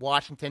there with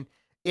Washington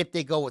if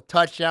they go with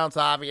touchdowns,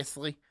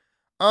 obviously.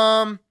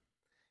 And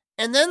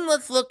then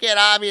let's look at,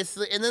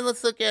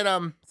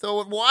 so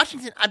with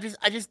Washington, I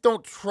just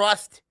don't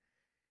trust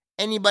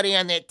anybody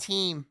on that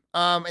team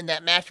in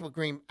that matchup with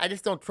Green. I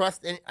just don't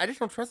trust them in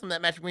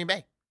that matchup with Green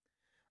Bay.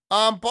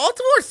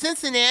 Baltimore,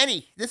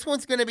 Cincinnati. This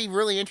one's going to be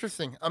really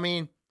interesting.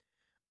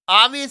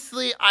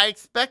 Obviously, I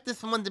expect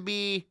this one to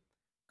be.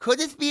 Could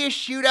this be a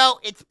shootout?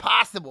 It's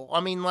possible.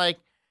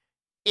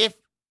 If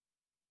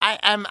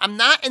I'm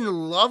not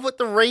in love with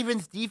the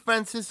Ravens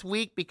defense this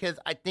week because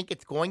I think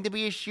it's going to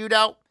be a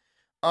shootout.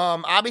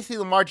 Obviously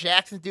Lamar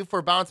Jackson's due for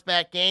a bounce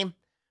back game.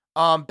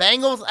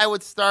 Bengals, I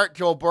would start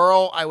Joe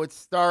Burrow. I would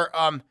start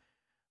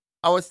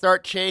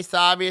Chase,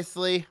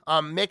 obviously.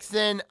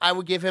 Mixon, I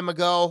would give him a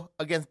go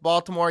against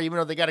Baltimore, even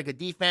though they got a good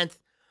defense.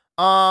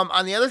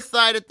 On the other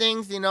side of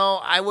things,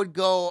 I would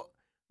go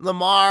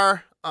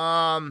Lamar.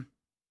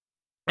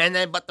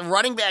 But the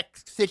running back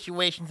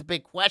situation is a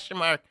big question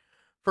mark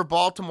for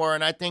Baltimore,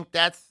 and I think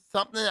that's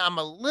something I'm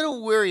a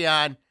little weary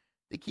on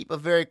to keep a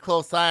very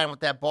close eye on with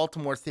that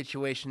Baltimore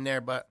situation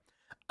there. But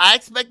I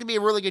expect to be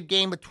a really good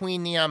game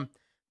between the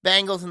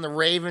Bengals and the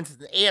Ravens,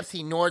 the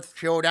AFC North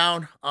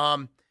showdown.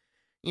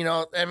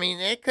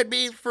 It could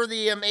be for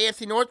the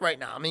AFC North right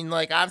now.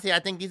 Obviously, I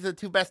think these are the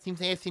 2 best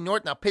teams in the AFC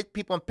North. Now,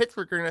 people in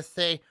Pittsburgh are going to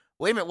say,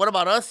 wait a minute, what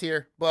about us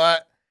here?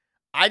 But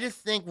I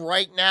just think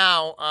right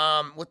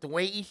now, with the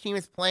way each team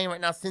is playing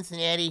right now,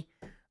 Cincinnati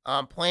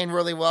playing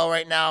really well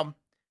right now.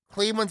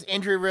 Cleveland's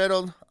injury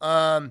riddled.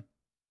 So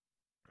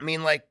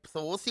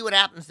we'll see what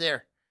happens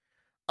there.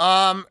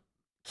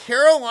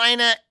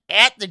 Carolina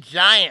at the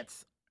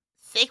Giants.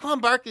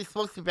 Saquon Barkley is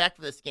supposed to be back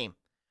for this game.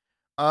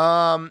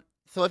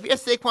 So if you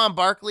have Saquon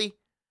Barkley,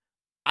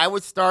 I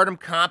would start him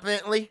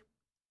confidently.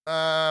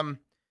 Um,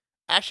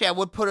 Actually, I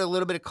would put a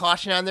little bit of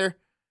caution on there.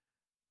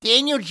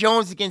 Daniel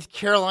Jones against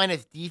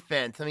Carolina's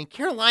defense. I mean,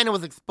 Carolina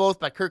was exposed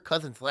by Kirk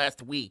Cousins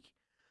last week.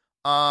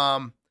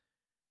 Um,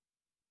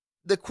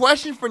 the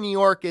question for New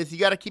York is you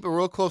got to keep a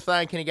real close eye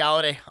on Kenny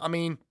Galladay. I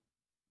mean,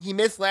 he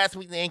missed last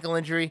week with the ankle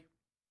injury.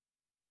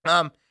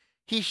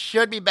 He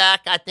should be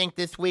back, I think,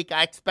 this week.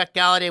 I expect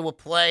Galladay will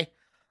play.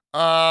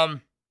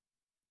 Having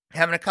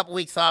a couple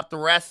weeks off to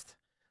rest.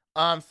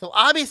 So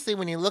obviously,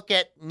 when you look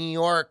at New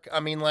York,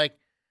 I mean, like,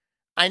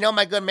 I know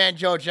my good man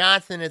Joe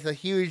Johnson is a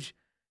huge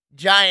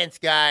Giants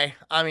guy.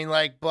 I mean,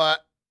 like, but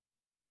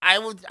I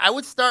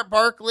would start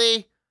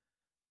Barkley.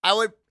 I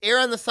would err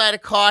on the side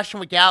of caution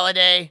with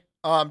Galladay.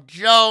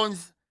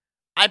 Jones,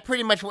 I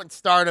pretty much wouldn't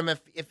start him.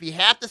 If you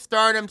have to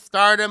start him,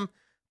 start him.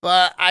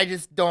 But I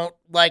just don't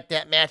like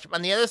that matchup.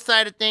 On the other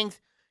side of things,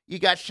 you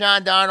got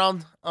Sean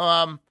Darnold.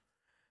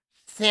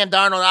 Sam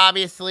Darnold,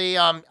 obviously.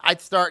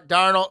 I'd start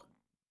Darnold.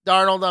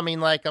 I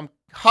mean, like,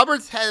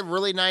 Hubbard's had a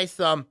really nice,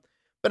 been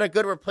a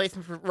good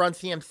replacement for Run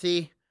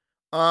CMC.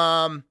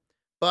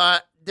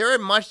 But they're a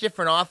much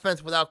different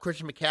offense without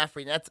Christian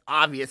McCaffrey. And that's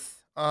obvious,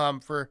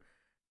 for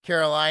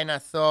Carolina.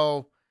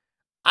 So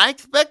I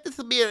expect this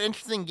will be an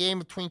interesting game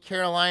between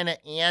Carolina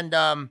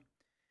and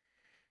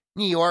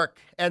New York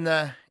and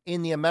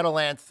in the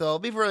Meadowlands. So it'll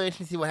be really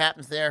interesting to see what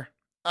happens there.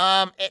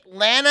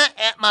 Atlanta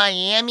at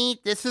Miami.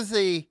 This is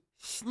a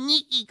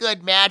sneaky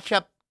good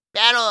matchup.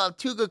 Battle of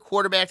two good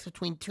quarterbacks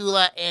between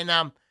Tua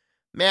and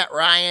Matt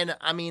Ryan.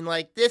 I mean,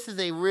 like, this is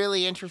a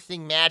really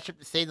interesting matchup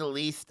to say the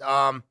least.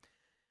 I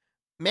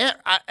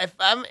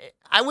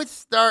would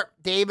start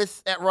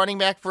Davis at running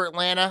back for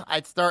Atlanta.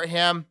 I'd start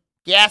him.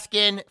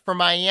 Gaskin for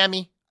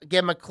Miami.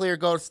 Give him a clear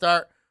go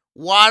start.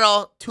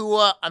 Waddle,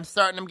 Tua. I'm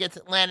starting him against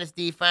Atlanta's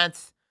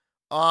defense.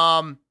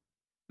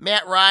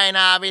 Matt Ryan,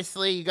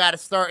 obviously, you got to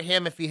start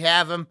him if you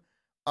have him.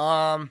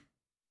 So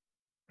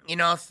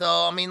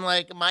I mean,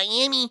 like,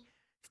 Miami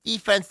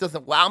defense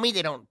doesn't wow me.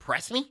 They don't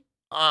impress me.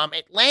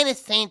 Atlanta's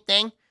same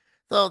thing.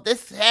 So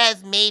this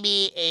has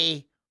maybe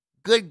a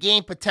good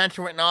game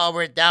potential written all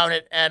over it down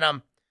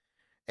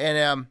down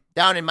in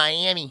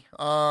Miami.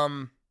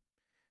 So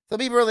it'll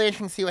be really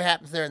interesting to see what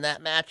happens there in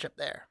that matchup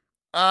there.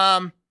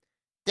 Then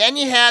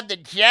you have the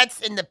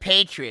Jets and the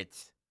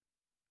Patriots.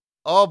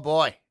 Oh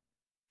boy.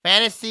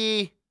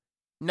 Fantasy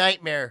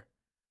nightmare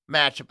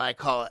matchup, I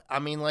call it. I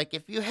mean, like,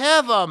 if you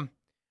have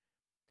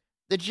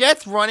the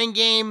Jets running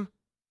game,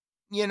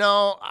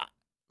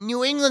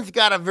 New England's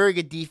got a very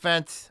good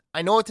defense.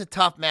 I know it's a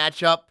tough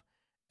matchup,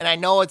 and I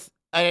know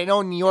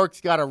New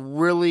York's got a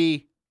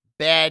really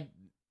bad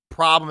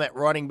problem at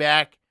running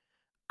back.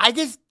 I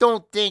just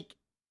don't think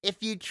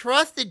if you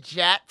trust the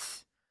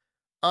Jets,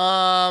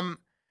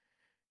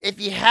 if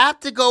you have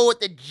to go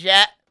with the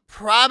Jet,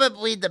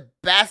 probably the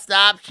best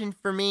option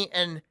for me,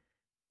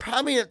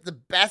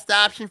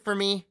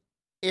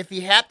 if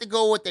you have to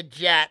go with the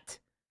Jet,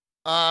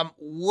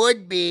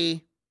 would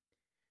be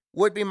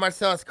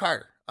Marcellus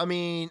Carter. I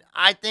mean,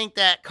 I think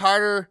that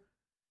Carter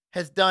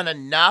has done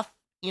enough.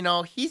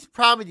 He's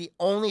probably the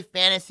only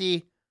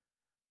fantasy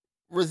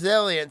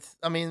relevance.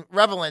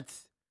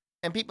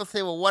 And people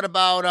say, well, what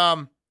about,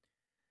 and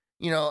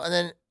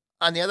then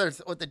on the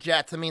others with the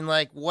Jets, I mean,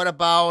 like, what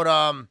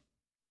about,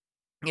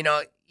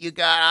 you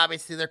got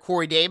obviously their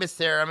Corey Davis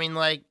there. I mean,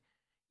 like,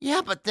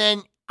 yeah, but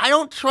then I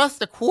don't trust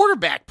the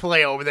quarterback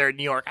play over there in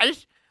New York.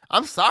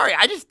 I'm sorry.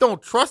 I just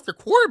don't trust the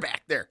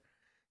quarterback there.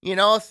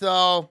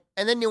 So,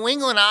 and then New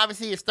England,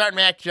 obviously, you start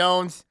Mac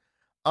Jones.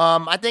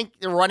 I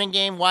think the running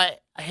game,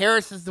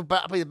 Harris is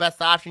probably the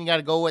best option you got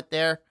to go with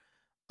there.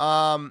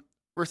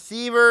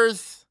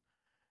 Receivers,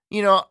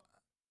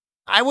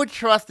 I would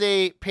trust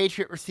a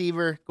Patriot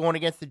receiver going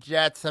against the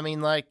Jets. I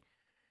mean, like,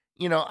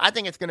 I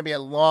think it's going to be a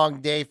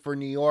long day for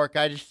New York.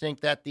 I just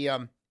think that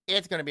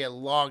it's going to be a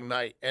long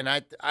night, and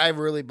I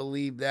really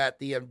believe that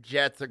the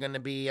Jets are going to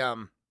be.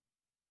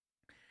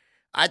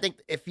 I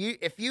think if you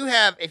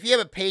have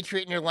a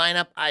Patriot in your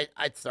lineup,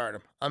 I'd start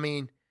him. I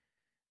want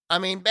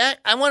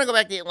to go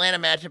back to the Atlanta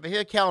matchup. If you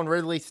have Calvin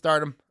Ridley,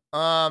 start him.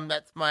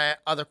 That's my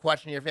other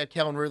question here. If you have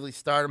Calvin Ridley,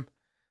 start him.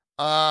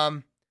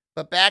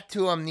 But back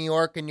to New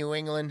York and New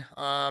England.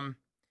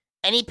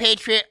 Any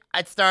Patriot,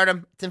 I'd start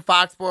him. It's in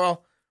Foxborough,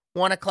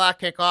 1:00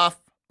 kickoff.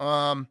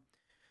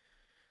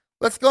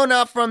 Let's go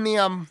now from the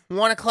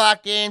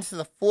 1:00 games to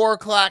the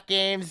 4:00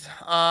 games.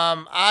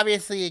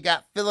 Obviously, you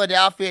got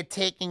Philadelphia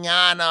taking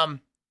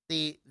on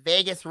the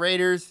Vegas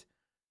Raiders.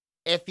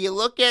 If you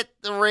look at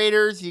the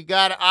Raiders, you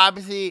got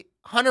obviously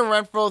Hunter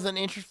Renfro's an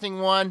interesting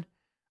one.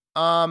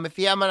 If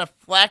you have him on a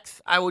flex,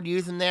 I would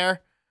use him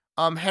there.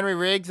 Henry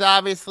Riggs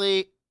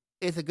obviously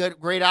is a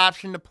great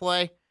option to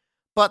play.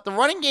 But the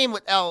running game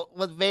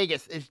with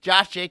Vegas is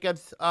Josh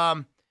Jacobs.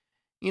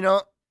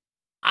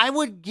 I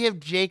would give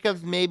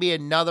Jacobs maybe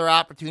another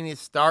opportunity to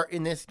start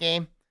in this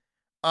game.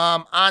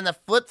 On the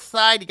flip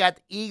side, you got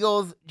the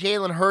Eagles.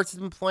 Jalen Hurts has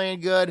been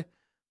playing good.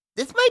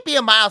 This might be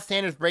a Miles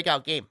Sanders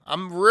breakout game.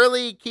 I'm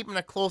really keeping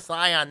a close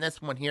eye on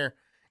this one here.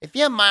 if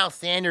you have Miles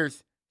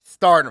Sanders,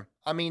 start him.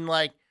 I mean,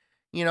 like,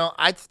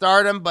 I'd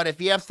start him, but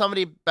if you have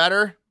somebody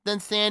better than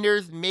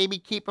Sanders, maybe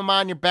keep him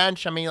on your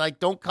bench. I mean, like,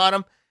 don't cut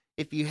him.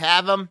 If you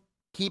have him,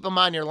 keep him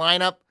on your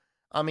lineup.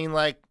 I mean,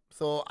 like,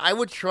 so I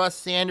would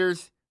trust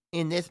Sanders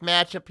in this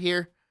matchup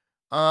here.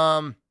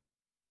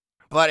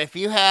 But if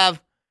you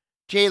have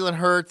Jalen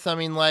Hurts, I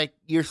mean, like,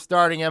 you're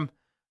starting him.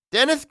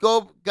 Dennis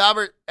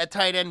Gobbert at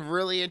tight end,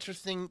 really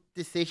interesting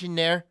decision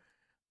there.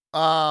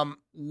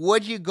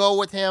 Would you go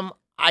with him?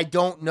 I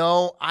don't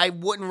know. I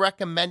wouldn't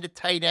recommend a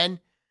tight end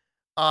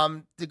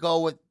to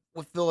go with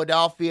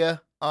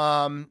Philadelphia.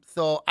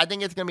 So I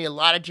think it's going to be a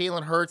lot of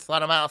Jalen Hurts, a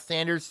lot of Miles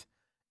Sanders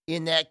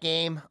in that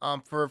game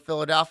for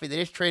Philadelphia. They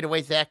just traded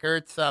away Zach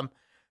Ertz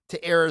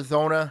to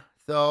Arizona.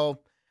 So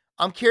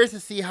I'm curious to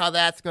see how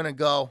that's going to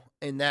go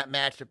in that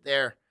matchup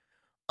there.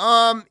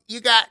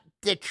 You got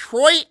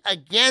Detroit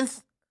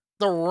against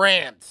the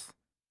Rams.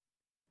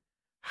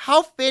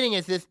 How fitting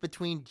is this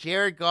between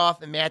Jared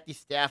Goff and Matthew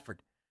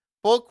Stafford?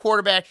 Both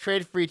quarterbacks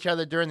traded for each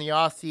other during the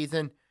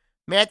offseason.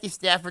 Matthew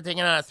Stafford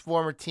taking on his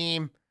former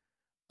team.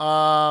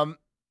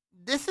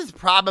 This is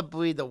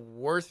probably the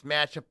worst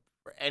matchup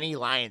for any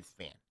Lions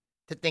fan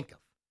to think of,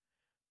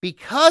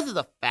 because of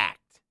the fact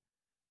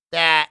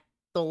that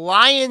the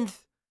Lions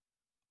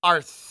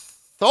are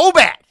so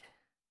bad.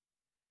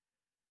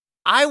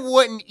 I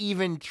wouldn't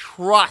even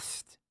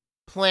trust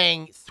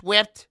playing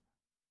Swift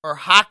or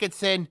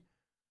Hockenson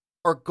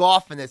or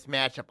Goff in this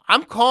matchup.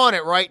 I'm calling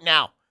it right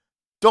now.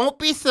 Don't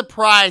be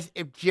surprised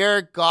if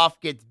Jared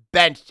Goff gets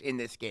benched in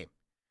this game.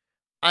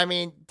 I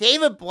mean,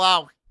 David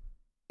Blau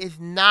is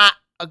not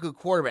a good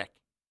quarterback.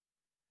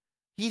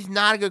 He's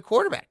not a good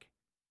quarterback.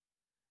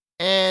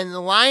 And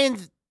the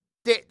Lions,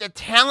 the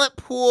talent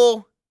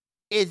pool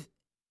is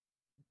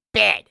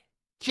bad.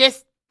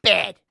 Just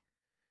bad.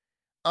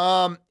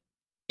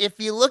 If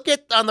you look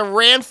at on the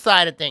Rams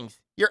side of things,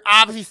 you're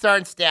obviously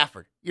starting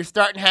Stafford. You're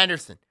starting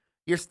Henderson.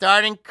 You're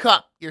starting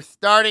Kupp. You're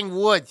starting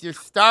Woods. You're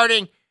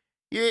starting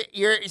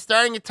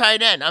a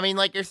tight end. I mean,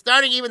 like, you're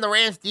starting even the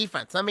Rams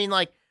defense. I mean,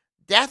 like,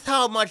 that's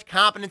how much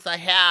confidence I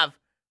have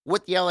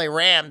with the LA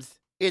Rams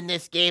in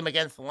this game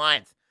against the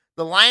Lions.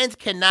 The Lions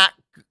cannot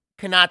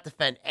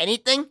defend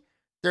anything.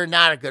 They're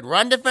not a good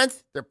run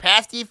defense. Their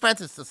pass defense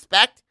is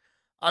suspect.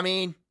 I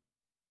mean,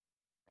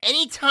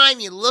 anytime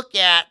you look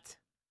at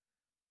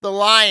the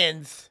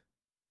Lions,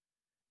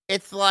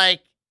 it's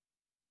like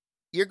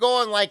you're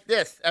going like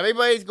this.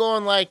 Everybody's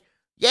going like,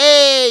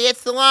 yay,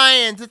 it's the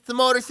Lions. It's the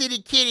Motor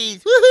City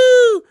Kitties.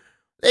 Woohoo!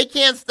 They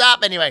can't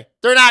stop anybody.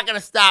 They're not going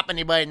to stop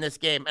anybody in this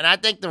game. And I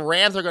think the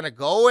Rams are going to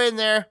go in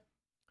there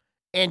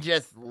and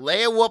just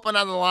lay a whooping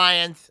on the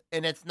Lions,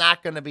 and it's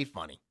not going to be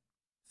funny.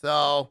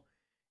 So,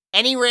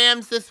 any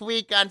Rams this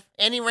week,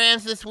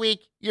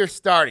 you're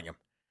starting them.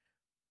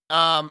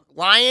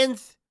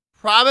 Lions,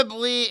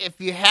 probably,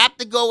 if you have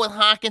to go with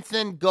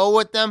Hockenson, go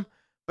with them.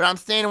 But I'm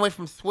staying away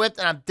from Swift,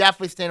 and I'm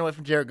definitely staying away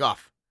from Jared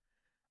Goff.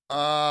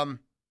 Let's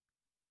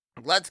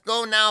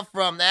go now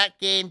from that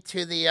game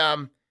to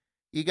the,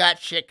 you got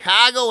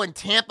Chicago and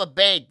Tampa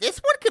Bay. This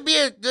one could be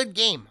a good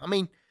game. I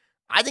mean,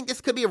 I think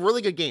this could be a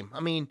really good game.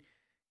 I mean,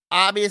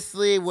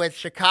 obviously with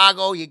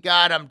Chicago, you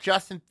got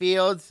Justin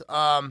Fields.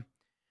 On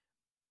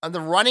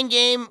the running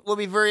game will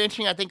be very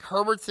interesting. I think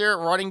Herbert's there at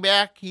running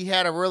back. He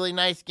had a really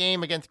nice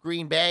game against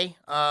Green Bay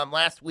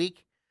last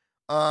week.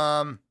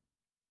 I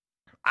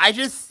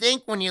just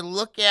think when you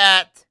look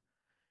at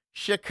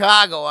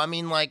Chicago, I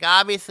mean, like,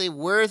 obviously,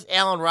 where's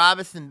Allen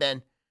Robinson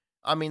been?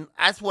 I mean,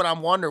 that's what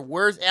I'm wondering.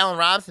 Where's Allen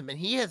Robinson been?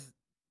 He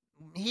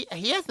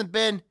hasn't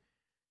been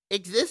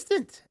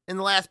existent in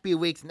the last few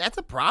weeks, and that's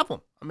a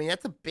problem. I mean,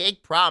 that's a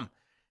big problem.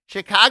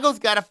 Chicago's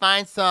got to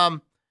find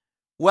some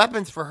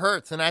weapons for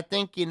Hurts, and I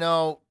think,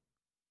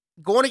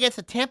 going against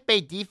a Tampa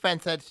Bay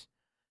defense that's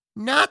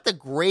not the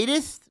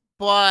greatest,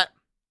 but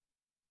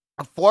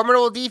a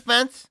formidable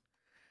defense.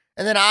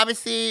 And then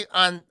obviously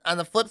on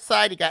the flip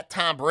side, you got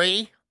Tom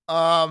Brady.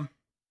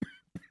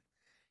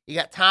 You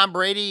got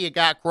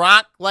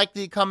Gronk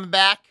likely coming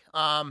back.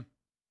 You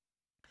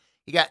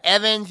got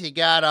Evans. You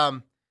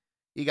got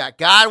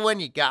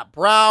Godwin. You got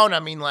Brown. I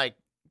mean, like,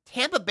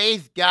 Tampa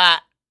Bay's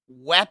got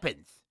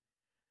weapons.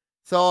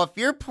 So if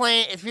you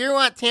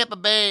want Tampa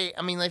Bay,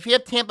 I mean, if you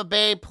have Tampa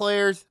Bay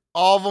players,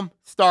 all of them,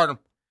 start them.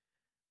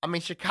 I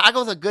mean,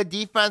 Chicago's a good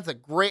defense, a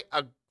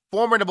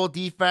formidable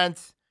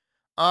defense.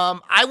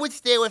 I would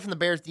stay away from the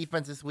Bears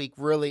defense this week,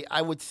 really.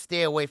 I would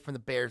stay away from the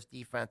Bears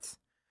defense.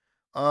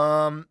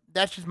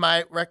 That's just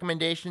my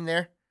recommendation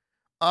there.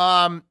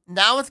 Now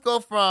let's go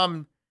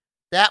from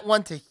that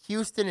one to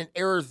Houston and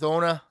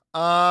Arizona.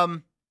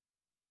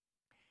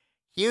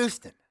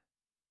 Houston.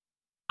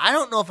 I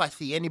don't know if I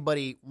see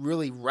anybody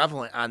really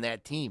relevant on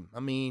that team.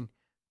 I mean,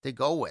 to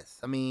go with.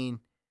 I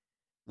mean,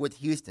 with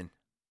Houston.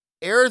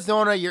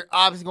 Arizona, you're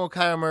obviously going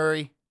Kyler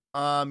Murray.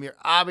 I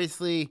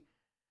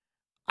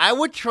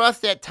would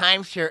trust that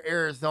timeshare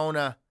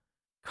Arizona.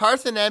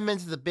 Carson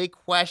Edmonds is a big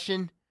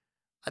question.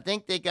 I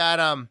think they got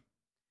got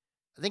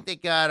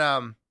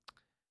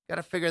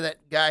to figure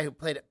that guy who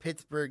played at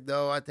Pittsburgh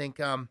though. I think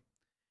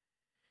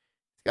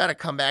got to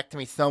come back to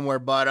me somewhere,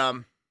 but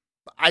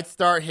I'd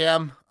start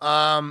him.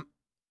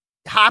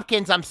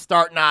 Hopkins, I'm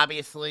starting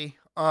obviously.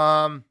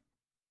 So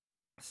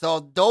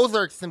those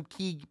are some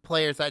key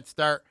players I'd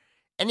start.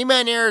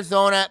 Anyone in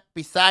Arizona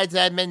besides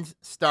Edmonds,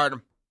 start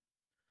him.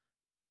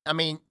 I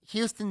mean,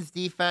 Houston's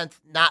defense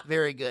not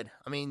very good.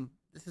 I mean,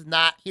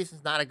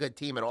 Houston's not a good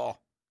team at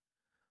all.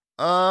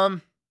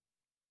 And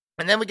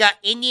then we got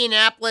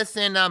Indianapolis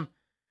and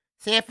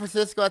San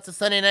Francisco. That's a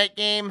Sunday night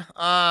game.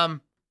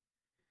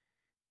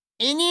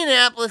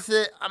 Indianapolis.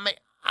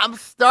 I'm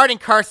starting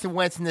Carson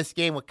Wentz in this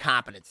game with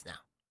confidence now.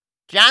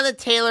 Jonathan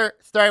Taylor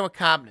starting with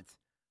confidence.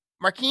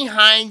 Marquise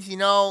Hines,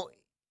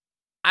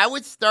 I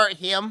would start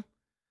him,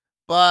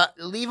 but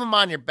leave him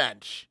on your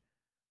bench.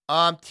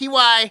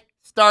 Ty,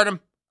 start him.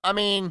 I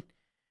mean,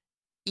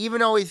 even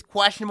though he's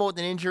questionable with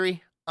an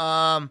injury,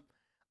 I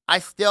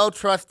still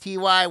trust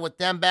Ty with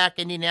them back.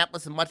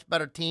 Indianapolis, a much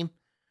better team.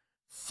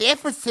 San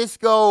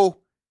Francisco,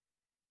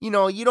 you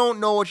don't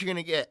know what you're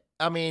going to get.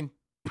 I mean,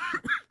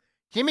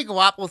 Jimmy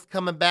Garoppolo's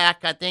coming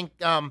back. I think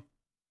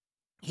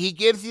he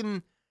gives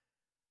him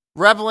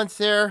relevance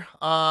there.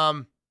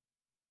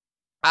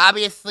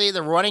 Obviously,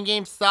 the running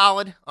game's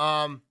solid.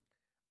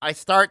 I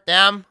start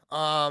them.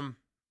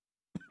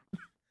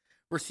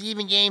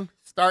 Receiving game,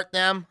 start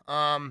them.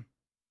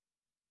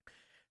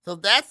 So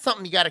that's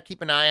something you got to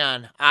keep an eye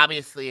on.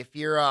 Obviously, if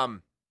you're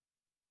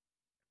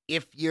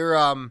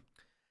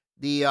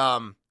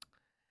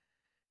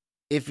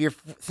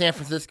San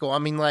Francisco, I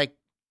mean, like,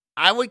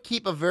 I would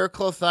keep a very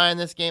close eye on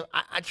this game.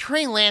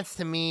 Trey Lance,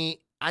 to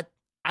me, I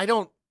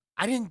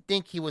didn't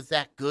think he was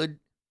that good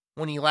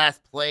when he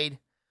last played.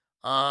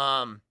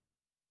 But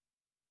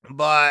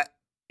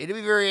it'll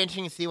be very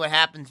interesting to see what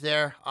happens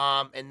there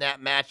in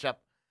that matchup.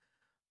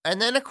 And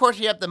then, of course,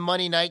 you have the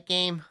Monday night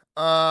game,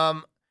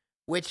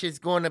 which is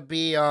going to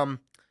be you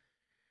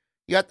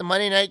got the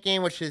Monday night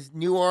game, which is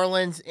New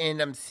Orleans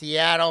and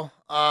Seattle.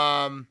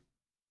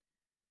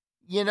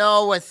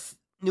 With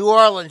New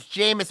Orleans,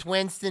 Jameis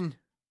Winston,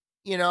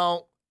 he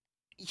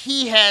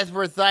has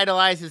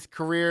revitalized his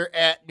career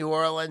at New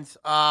Orleans.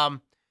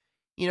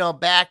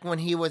 Back when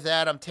he was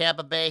at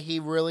Tampa Bay,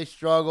 he really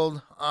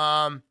struggled.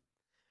 I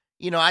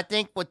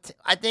think with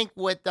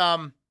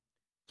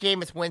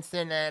Jameis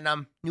Winston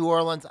and New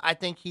Orleans, I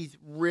think he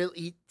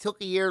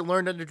took a year,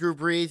 learned under Drew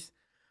Brees.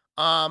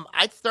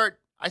 I start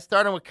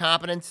him with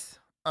confidence.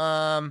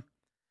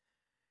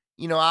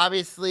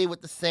 Obviously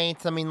with the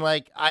Saints, I mean,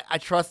 like, I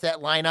trust that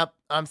lineup.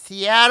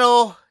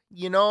 Seattle,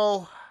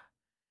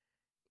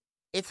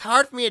 it's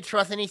hard for me to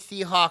trust any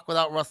Seahawk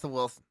without Russell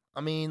Wilson.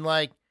 I mean,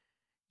 like,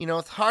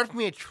 it's hard for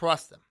me to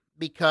trust them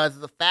because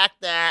of the fact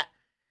that,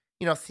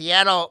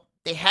 Seattle,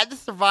 they had to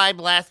survive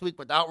last week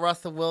without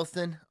Russell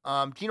Wilson.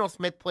 Geno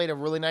Smith played a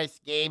really nice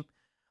game.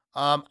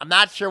 I'm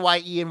not sure why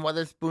Ian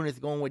Weatherspoon is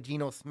going with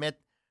Geno Smith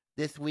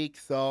this week,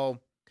 so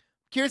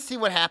curious to see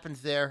what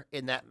happens there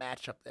in that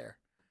matchup there.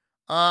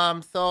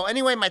 So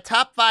anyway, my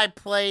top 5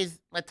 plays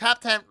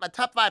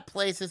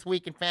this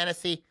week in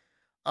fantasy.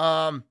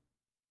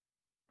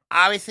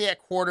 Obviously at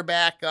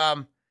quarterback,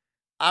 my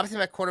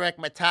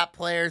top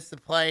players to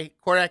play.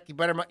 Quarterback, you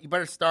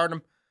better start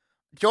him.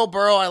 Joe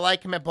Burrow, I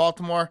like him at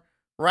Baltimore.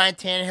 Ryan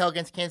Tannehill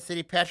against Kansas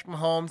City. Patrick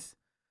Mahomes.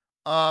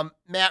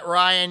 Matt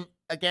Ryan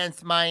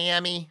against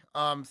Miami.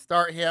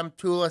 Start him.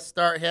 Tua,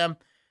 start him.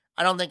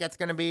 I don't think that's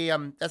gonna be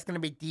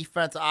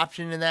defense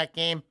option in that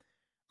game.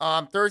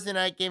 Thursday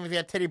night game, if you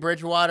have Teddy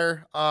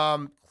Bridgewater,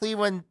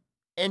 Cleveland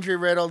injury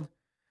riddled.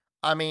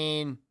 I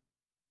mean,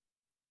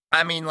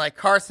 like,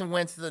 Carson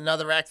Wentz is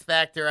another X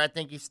factor. I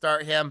think you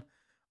start him.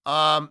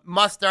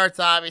 Must starts,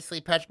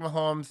 obviously, Patrick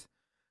Mahomes,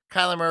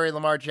 Kyler Murray,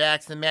 Lamar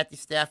Jackson, Matthew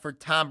Stafford,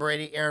 Tom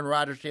Brady, Aaron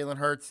Rodgers, Jalen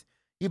Hurts.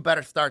 You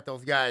better start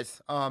those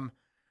guys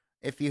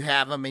if you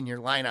have them in your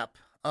lineup.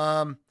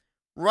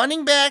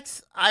 Running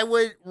backs,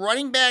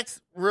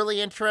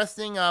 really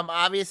interesting.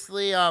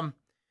 Obviously,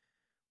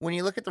 when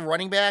you look at the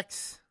running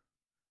backs,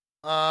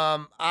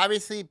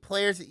 obviously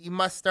players that you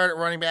must start at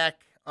running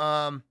back.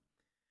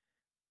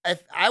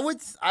 If I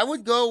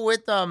would go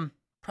with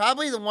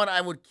probably the one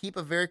I would keep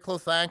a very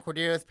close eye on,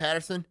 Cordarrelle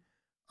Patterson.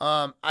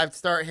 I'd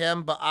start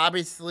him, but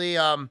obviously,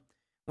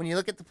 when you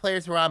look at the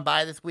players who are on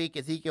bye this week,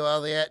 Ezekiel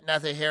Elliott,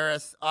 Najee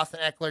Harris,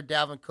 Austin Eckler,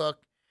 Dalvin Cook,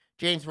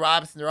 James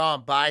Robinson, they're all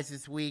on byes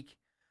this week.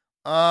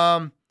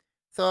 So,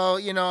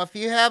 if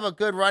you have a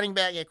good running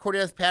back,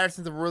 Cordarrelle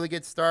Patterson's a really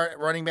good start at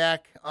running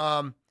back.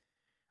 I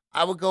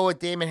would go with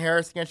Damon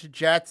Harris against the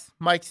Jets,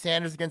 Mike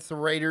Sanders against the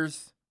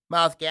Raiders,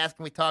 Myles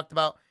Gaskin we talked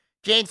about.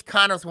 James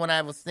Conner's one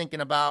I was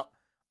thinking about.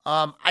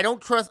 I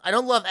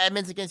don't love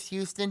Edmonds against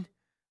Houston.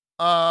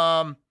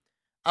 I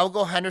will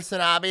go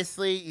Henderson,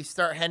 obviously. You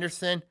start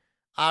Henderson.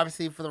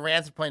 Obviously, for the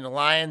Rams, are playing the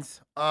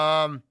Lions.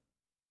 Rough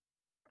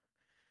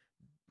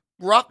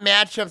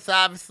matchups,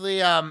 obviously.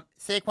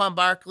 Saquon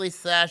Barkley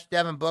 /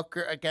 Devin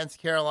Booker against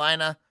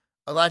Carolina.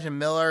 Elijah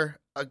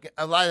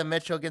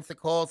Mitchell against the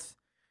Colts.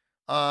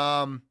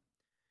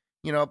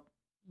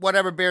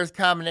 Whatever Bears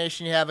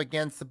combination you have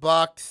against the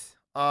Bucks.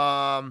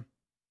 So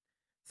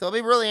it'll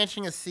be really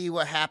interesting to see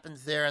what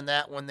happens there in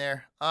that one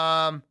there.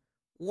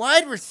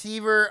 wide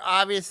receiver,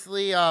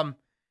 obviously,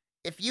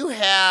 if you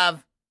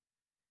have,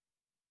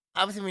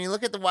 obviously, when you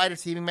look at the wide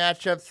receiving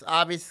matchups,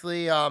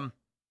 obviously, you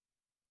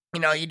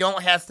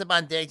don't have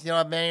Stephon Diggs, you don't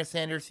have Emmanuel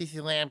Sanders,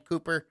 CeeDee Lamb,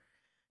 Cooper,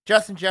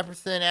 Justin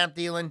Jefferson, Adam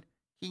Thielen,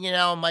 Keenan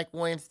Allen, Mike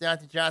Williams,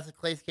 Deontay Johnson,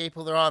 Clay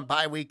Capel, they're all on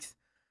bye weeks.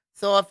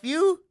 So if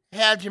you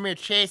have Ja'Marr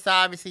Chase,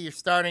 obviously you're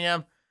starting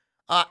him.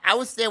 I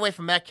would stay away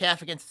from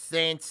Metcalf against the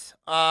Saints.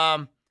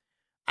 I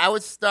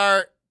would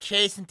start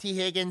Chase and T.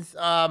 Higgins.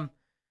 I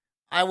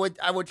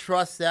would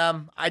trust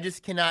them. I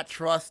just cannot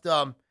trust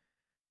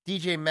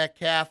DJ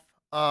Metcalf.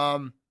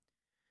 So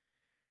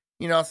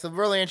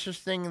really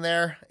interesting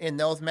there in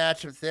those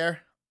matchups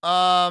there.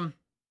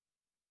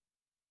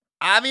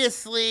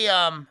 Obviously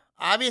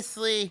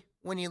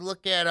when you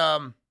look at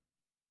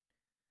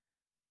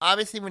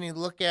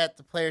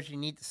the players you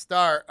need to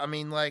start,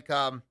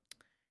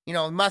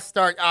 must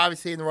start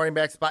obviously in the running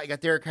back spot. You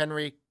got Derrick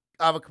Henry,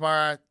 Alvin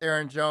Kamara,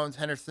 Aaron Jones,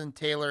 Henderson,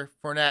 Taylor,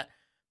 Fournette,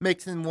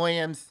 Mixon,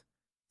 Williams,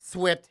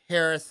 Swift,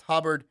 Harris,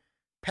 Hubbard,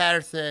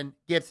 Patterson,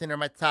 Gibson are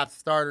my top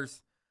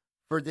starters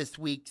for this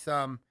week's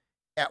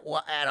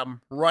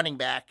running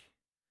back.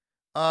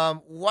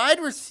 Wide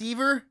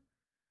receiver,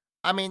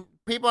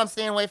 people I'm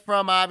staying away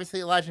from, obviously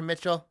Elijah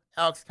Mitchell,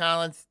 Alex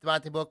Collins,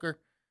 Devontae Booker,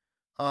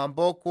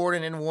 Bo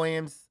Gordon and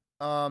Williams.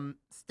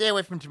 Stay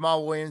away from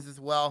Jamal Williams as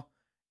well.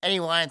 Any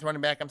Lions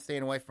running back I'm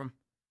staying away from.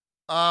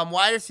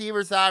 Wide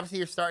receivers, obviously,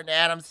 you're starting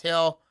Adams,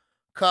 Hill,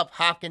 Kupp,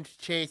 Hopkins,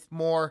 Chase,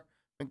 Moore,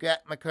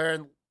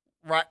 McCurran,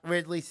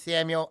 Ridley,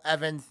 Samuel,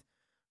 Evans,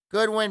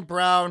 Goodwin,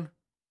 Brown,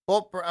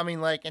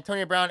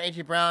 Antonio Brown,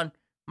 A.J. Brown,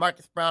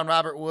 Marcus Brown,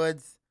 Robert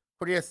Woods,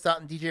 Cordia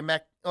Sutton, DJ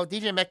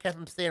Metcalf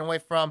I'm staying away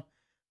from.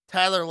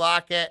 Tyler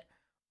Lockett,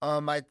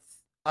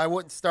 I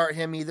wouldn't start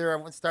him either. I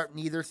wouldn't start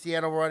neither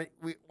Seattle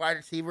wide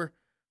receiver.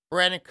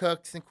 Brandon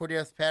Cooks and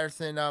Cordarrelle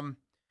Patterson,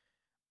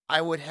 I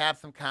would have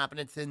some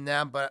confidence in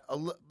them, but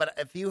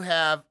if you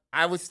have,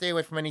 I would stay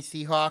away from any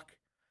Seahawk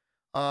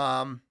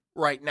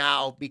right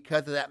now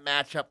because of that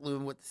matchup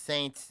looming with the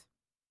Saints.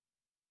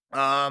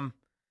 And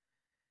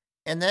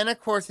then of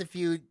course,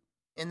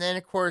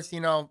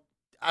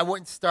 I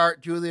wouldn't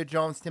start Julio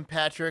Jones, Tim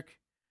Patrick,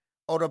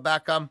 Odell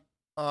Beckham,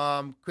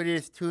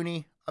 Kadarius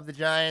Toney of the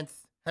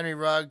Giants, Henry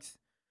Ruggs,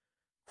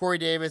 Corey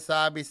Davis.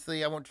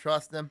 Obviously, I wouldn't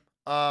trust them.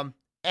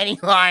 Any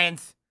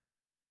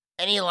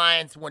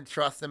Lions wouldn't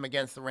trust them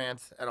against the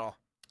Rams at all.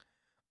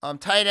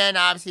 Tight end,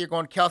 obviously, you're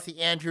going Kelsey,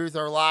 Andrews,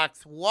 or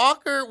locks.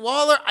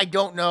 Waller, I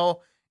don't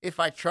know if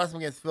I trust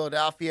him against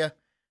Philadelphia.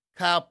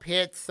 Kyle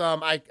Pitts,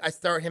 I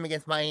start him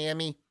against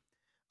Miami.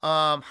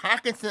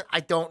 Hawkinson,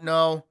 I don't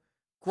know.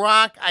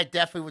 Gronk, I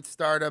definitely would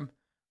start him.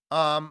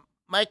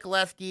 Mike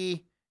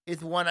Gillespie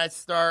is one I'd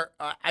start.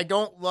 I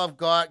don't love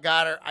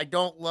Goddard. I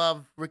don't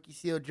love Ricky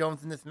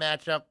Seals-Jones in this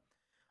matchup.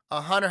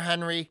 Hunter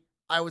Henry,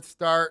 I would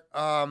start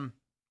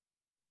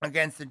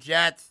against the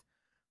Jets.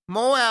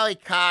 Mo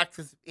Alley-Cox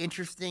is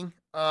interesting.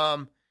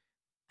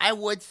 I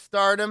would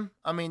start him.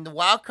 The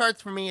wild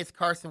cards for me is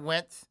Carson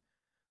Wentz.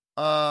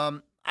 I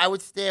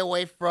would stay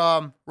away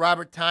from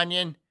Robert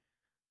Tonyan,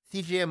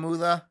 C.J.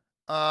 Amula,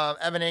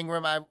 Evan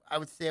Ingram. I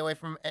would stay away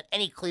from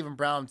any Cleveland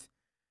Browns.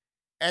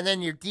 And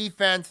then your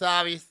defense,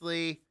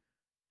 obviously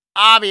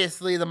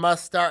the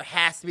must start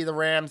has to be the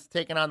Rams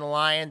taking on the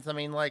Lions.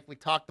 We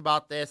talked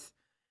about this.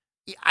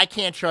 I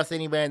can't trust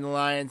anybody in the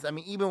Lions.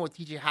 Even with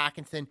T.J.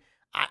 Hawkinson,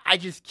 I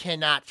just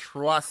cannot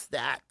trust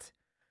that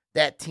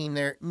team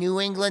there. New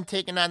England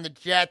taking on the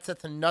Jets.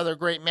 That's another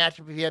great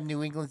matchup if you have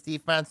New England's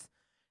defense.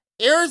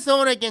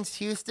 Arizona against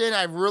Houston.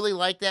 I really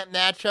like that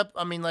matchup.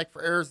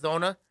 For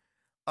Arizona.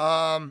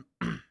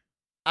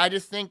 I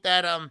just think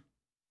that,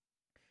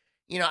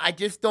 I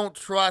just don't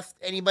trust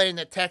anybody in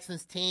the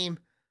Texans team.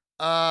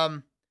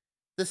 The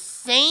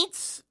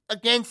Saints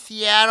against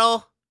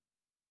Seattle,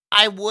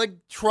 I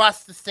would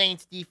trust the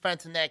Saints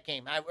defense in that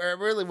game. I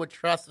really would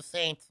trust the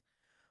Saints.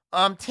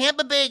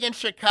 Tampa Bay against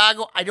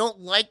Chicago, I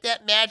don't like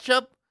that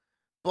matchup,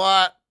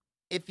 but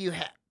if you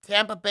have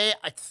Tampa Bay,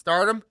 I'd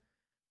start them.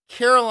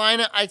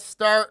 Carolina, I'd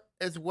start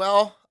as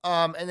well.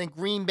 And then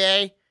Green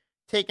Bay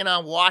taking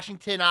on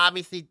Washington.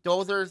 Obviously,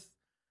 those are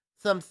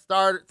some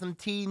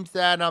teams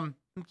that some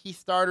key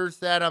starters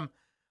that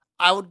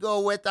I would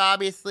go with.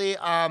 Obviously,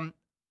 my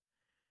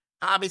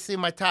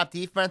top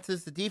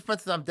defenses. The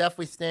defenses I'm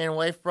definitely staying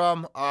away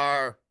from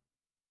are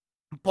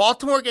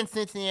Baltimore against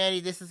Cincinnati.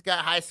 This has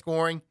got high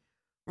scoring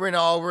written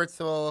all over it.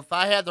 So if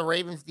I had the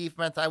Ravens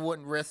defense, I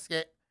wouldn't risk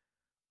it.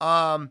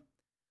 The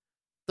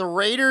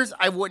Raiders,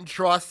 I wouldn't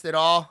trust at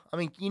all.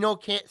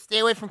 Stay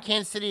away from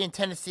Kansas City and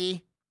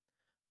Tennessee.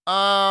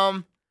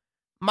 Miami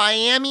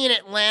and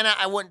Atlanta,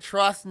 I wouldn't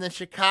trust. And then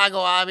Chicago,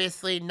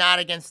 obviously, not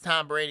against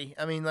Tom Brady.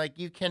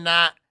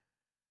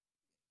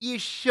 You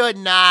should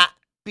not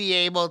be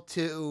able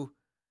to,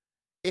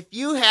 if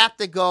you have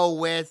to go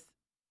with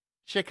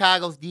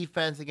Chicago's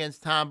defense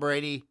against Tom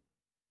Brady,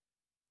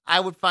 I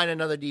would find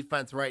another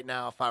defense right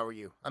now if I were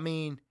you.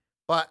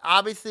 But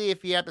obviously,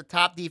 if you have the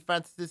top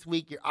defense this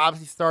week, you're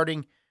obviously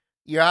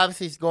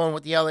going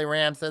with the LA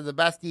Rams. They're the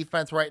best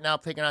defense right now,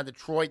 taking on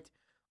Detroit.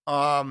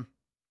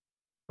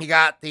 You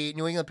got the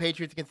New England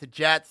Patriots against the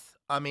Jets.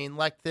 I mean,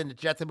 Lexington, the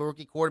Jets have a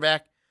rookie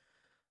quarterback.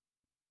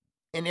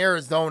 In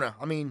Arizona,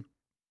 I mean,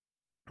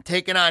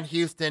 taking on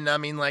Houston. I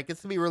mean, like,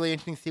 this will be really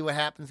interesting to see what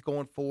happens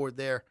going forward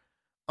there.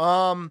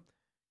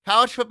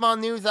 College football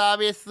news,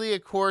 obviously,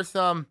 of course.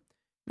 I'm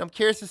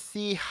curious to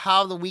see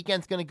how the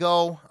weekend's going to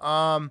go.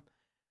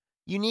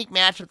 Unique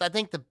matchups. I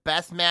think the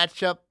best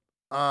matchup,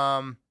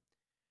 when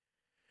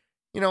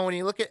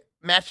you look at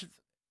matchups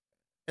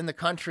in the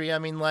country, I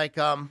mean, like,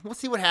 we'll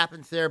see what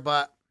happens there,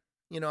 but,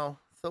 so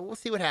we'll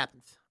see what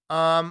happens.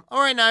 All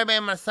right, now, everybody,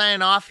 I'm going to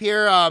sign off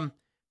here.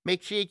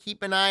 Make sure you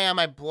keep an eye on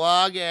my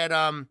blog at,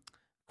 of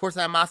course,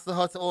 I'm also the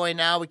host of OA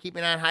Now. We keep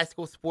an eye on high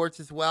school sports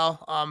as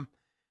well.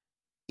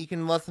 You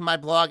can listen to my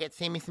blog at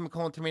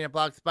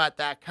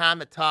SammyCMcCullen@blogspot.com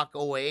to talk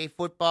OAA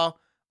football,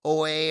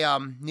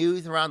 OAA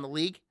news around the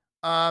league.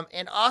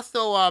 And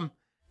also,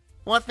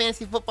 want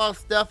fantasy football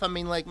stuff, I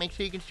mean, like, make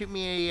sure you can shoot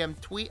me a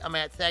tweet. I'm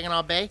at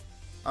Saginaw Bay.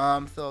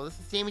 So this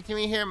is Sammy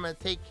Timmy here. I'm going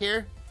to take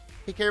care.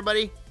 Take care,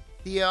 everybody.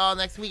 See you all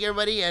next week,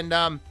 everybody.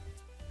 And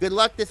good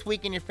luck this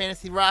week in your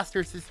fantasy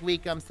rosters this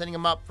week. I'm setting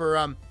them up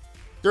for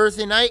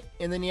Thursday night,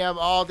 and then you have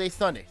all day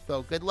Sunday.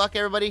 So good luck,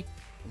 everybody,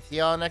 and see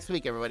you all next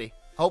week, everybody.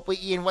 Hopefully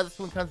Ian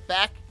Weatherspoon comes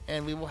back,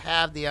 and we will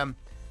have the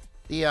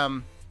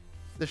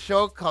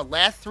show called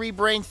Last Three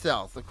Brain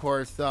Cells, of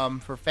course,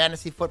 for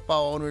fantasy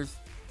football owners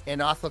and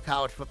also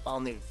college football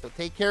news. So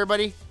take care,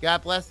 everybody.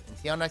 God bless, and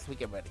see you all next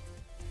week, everybody.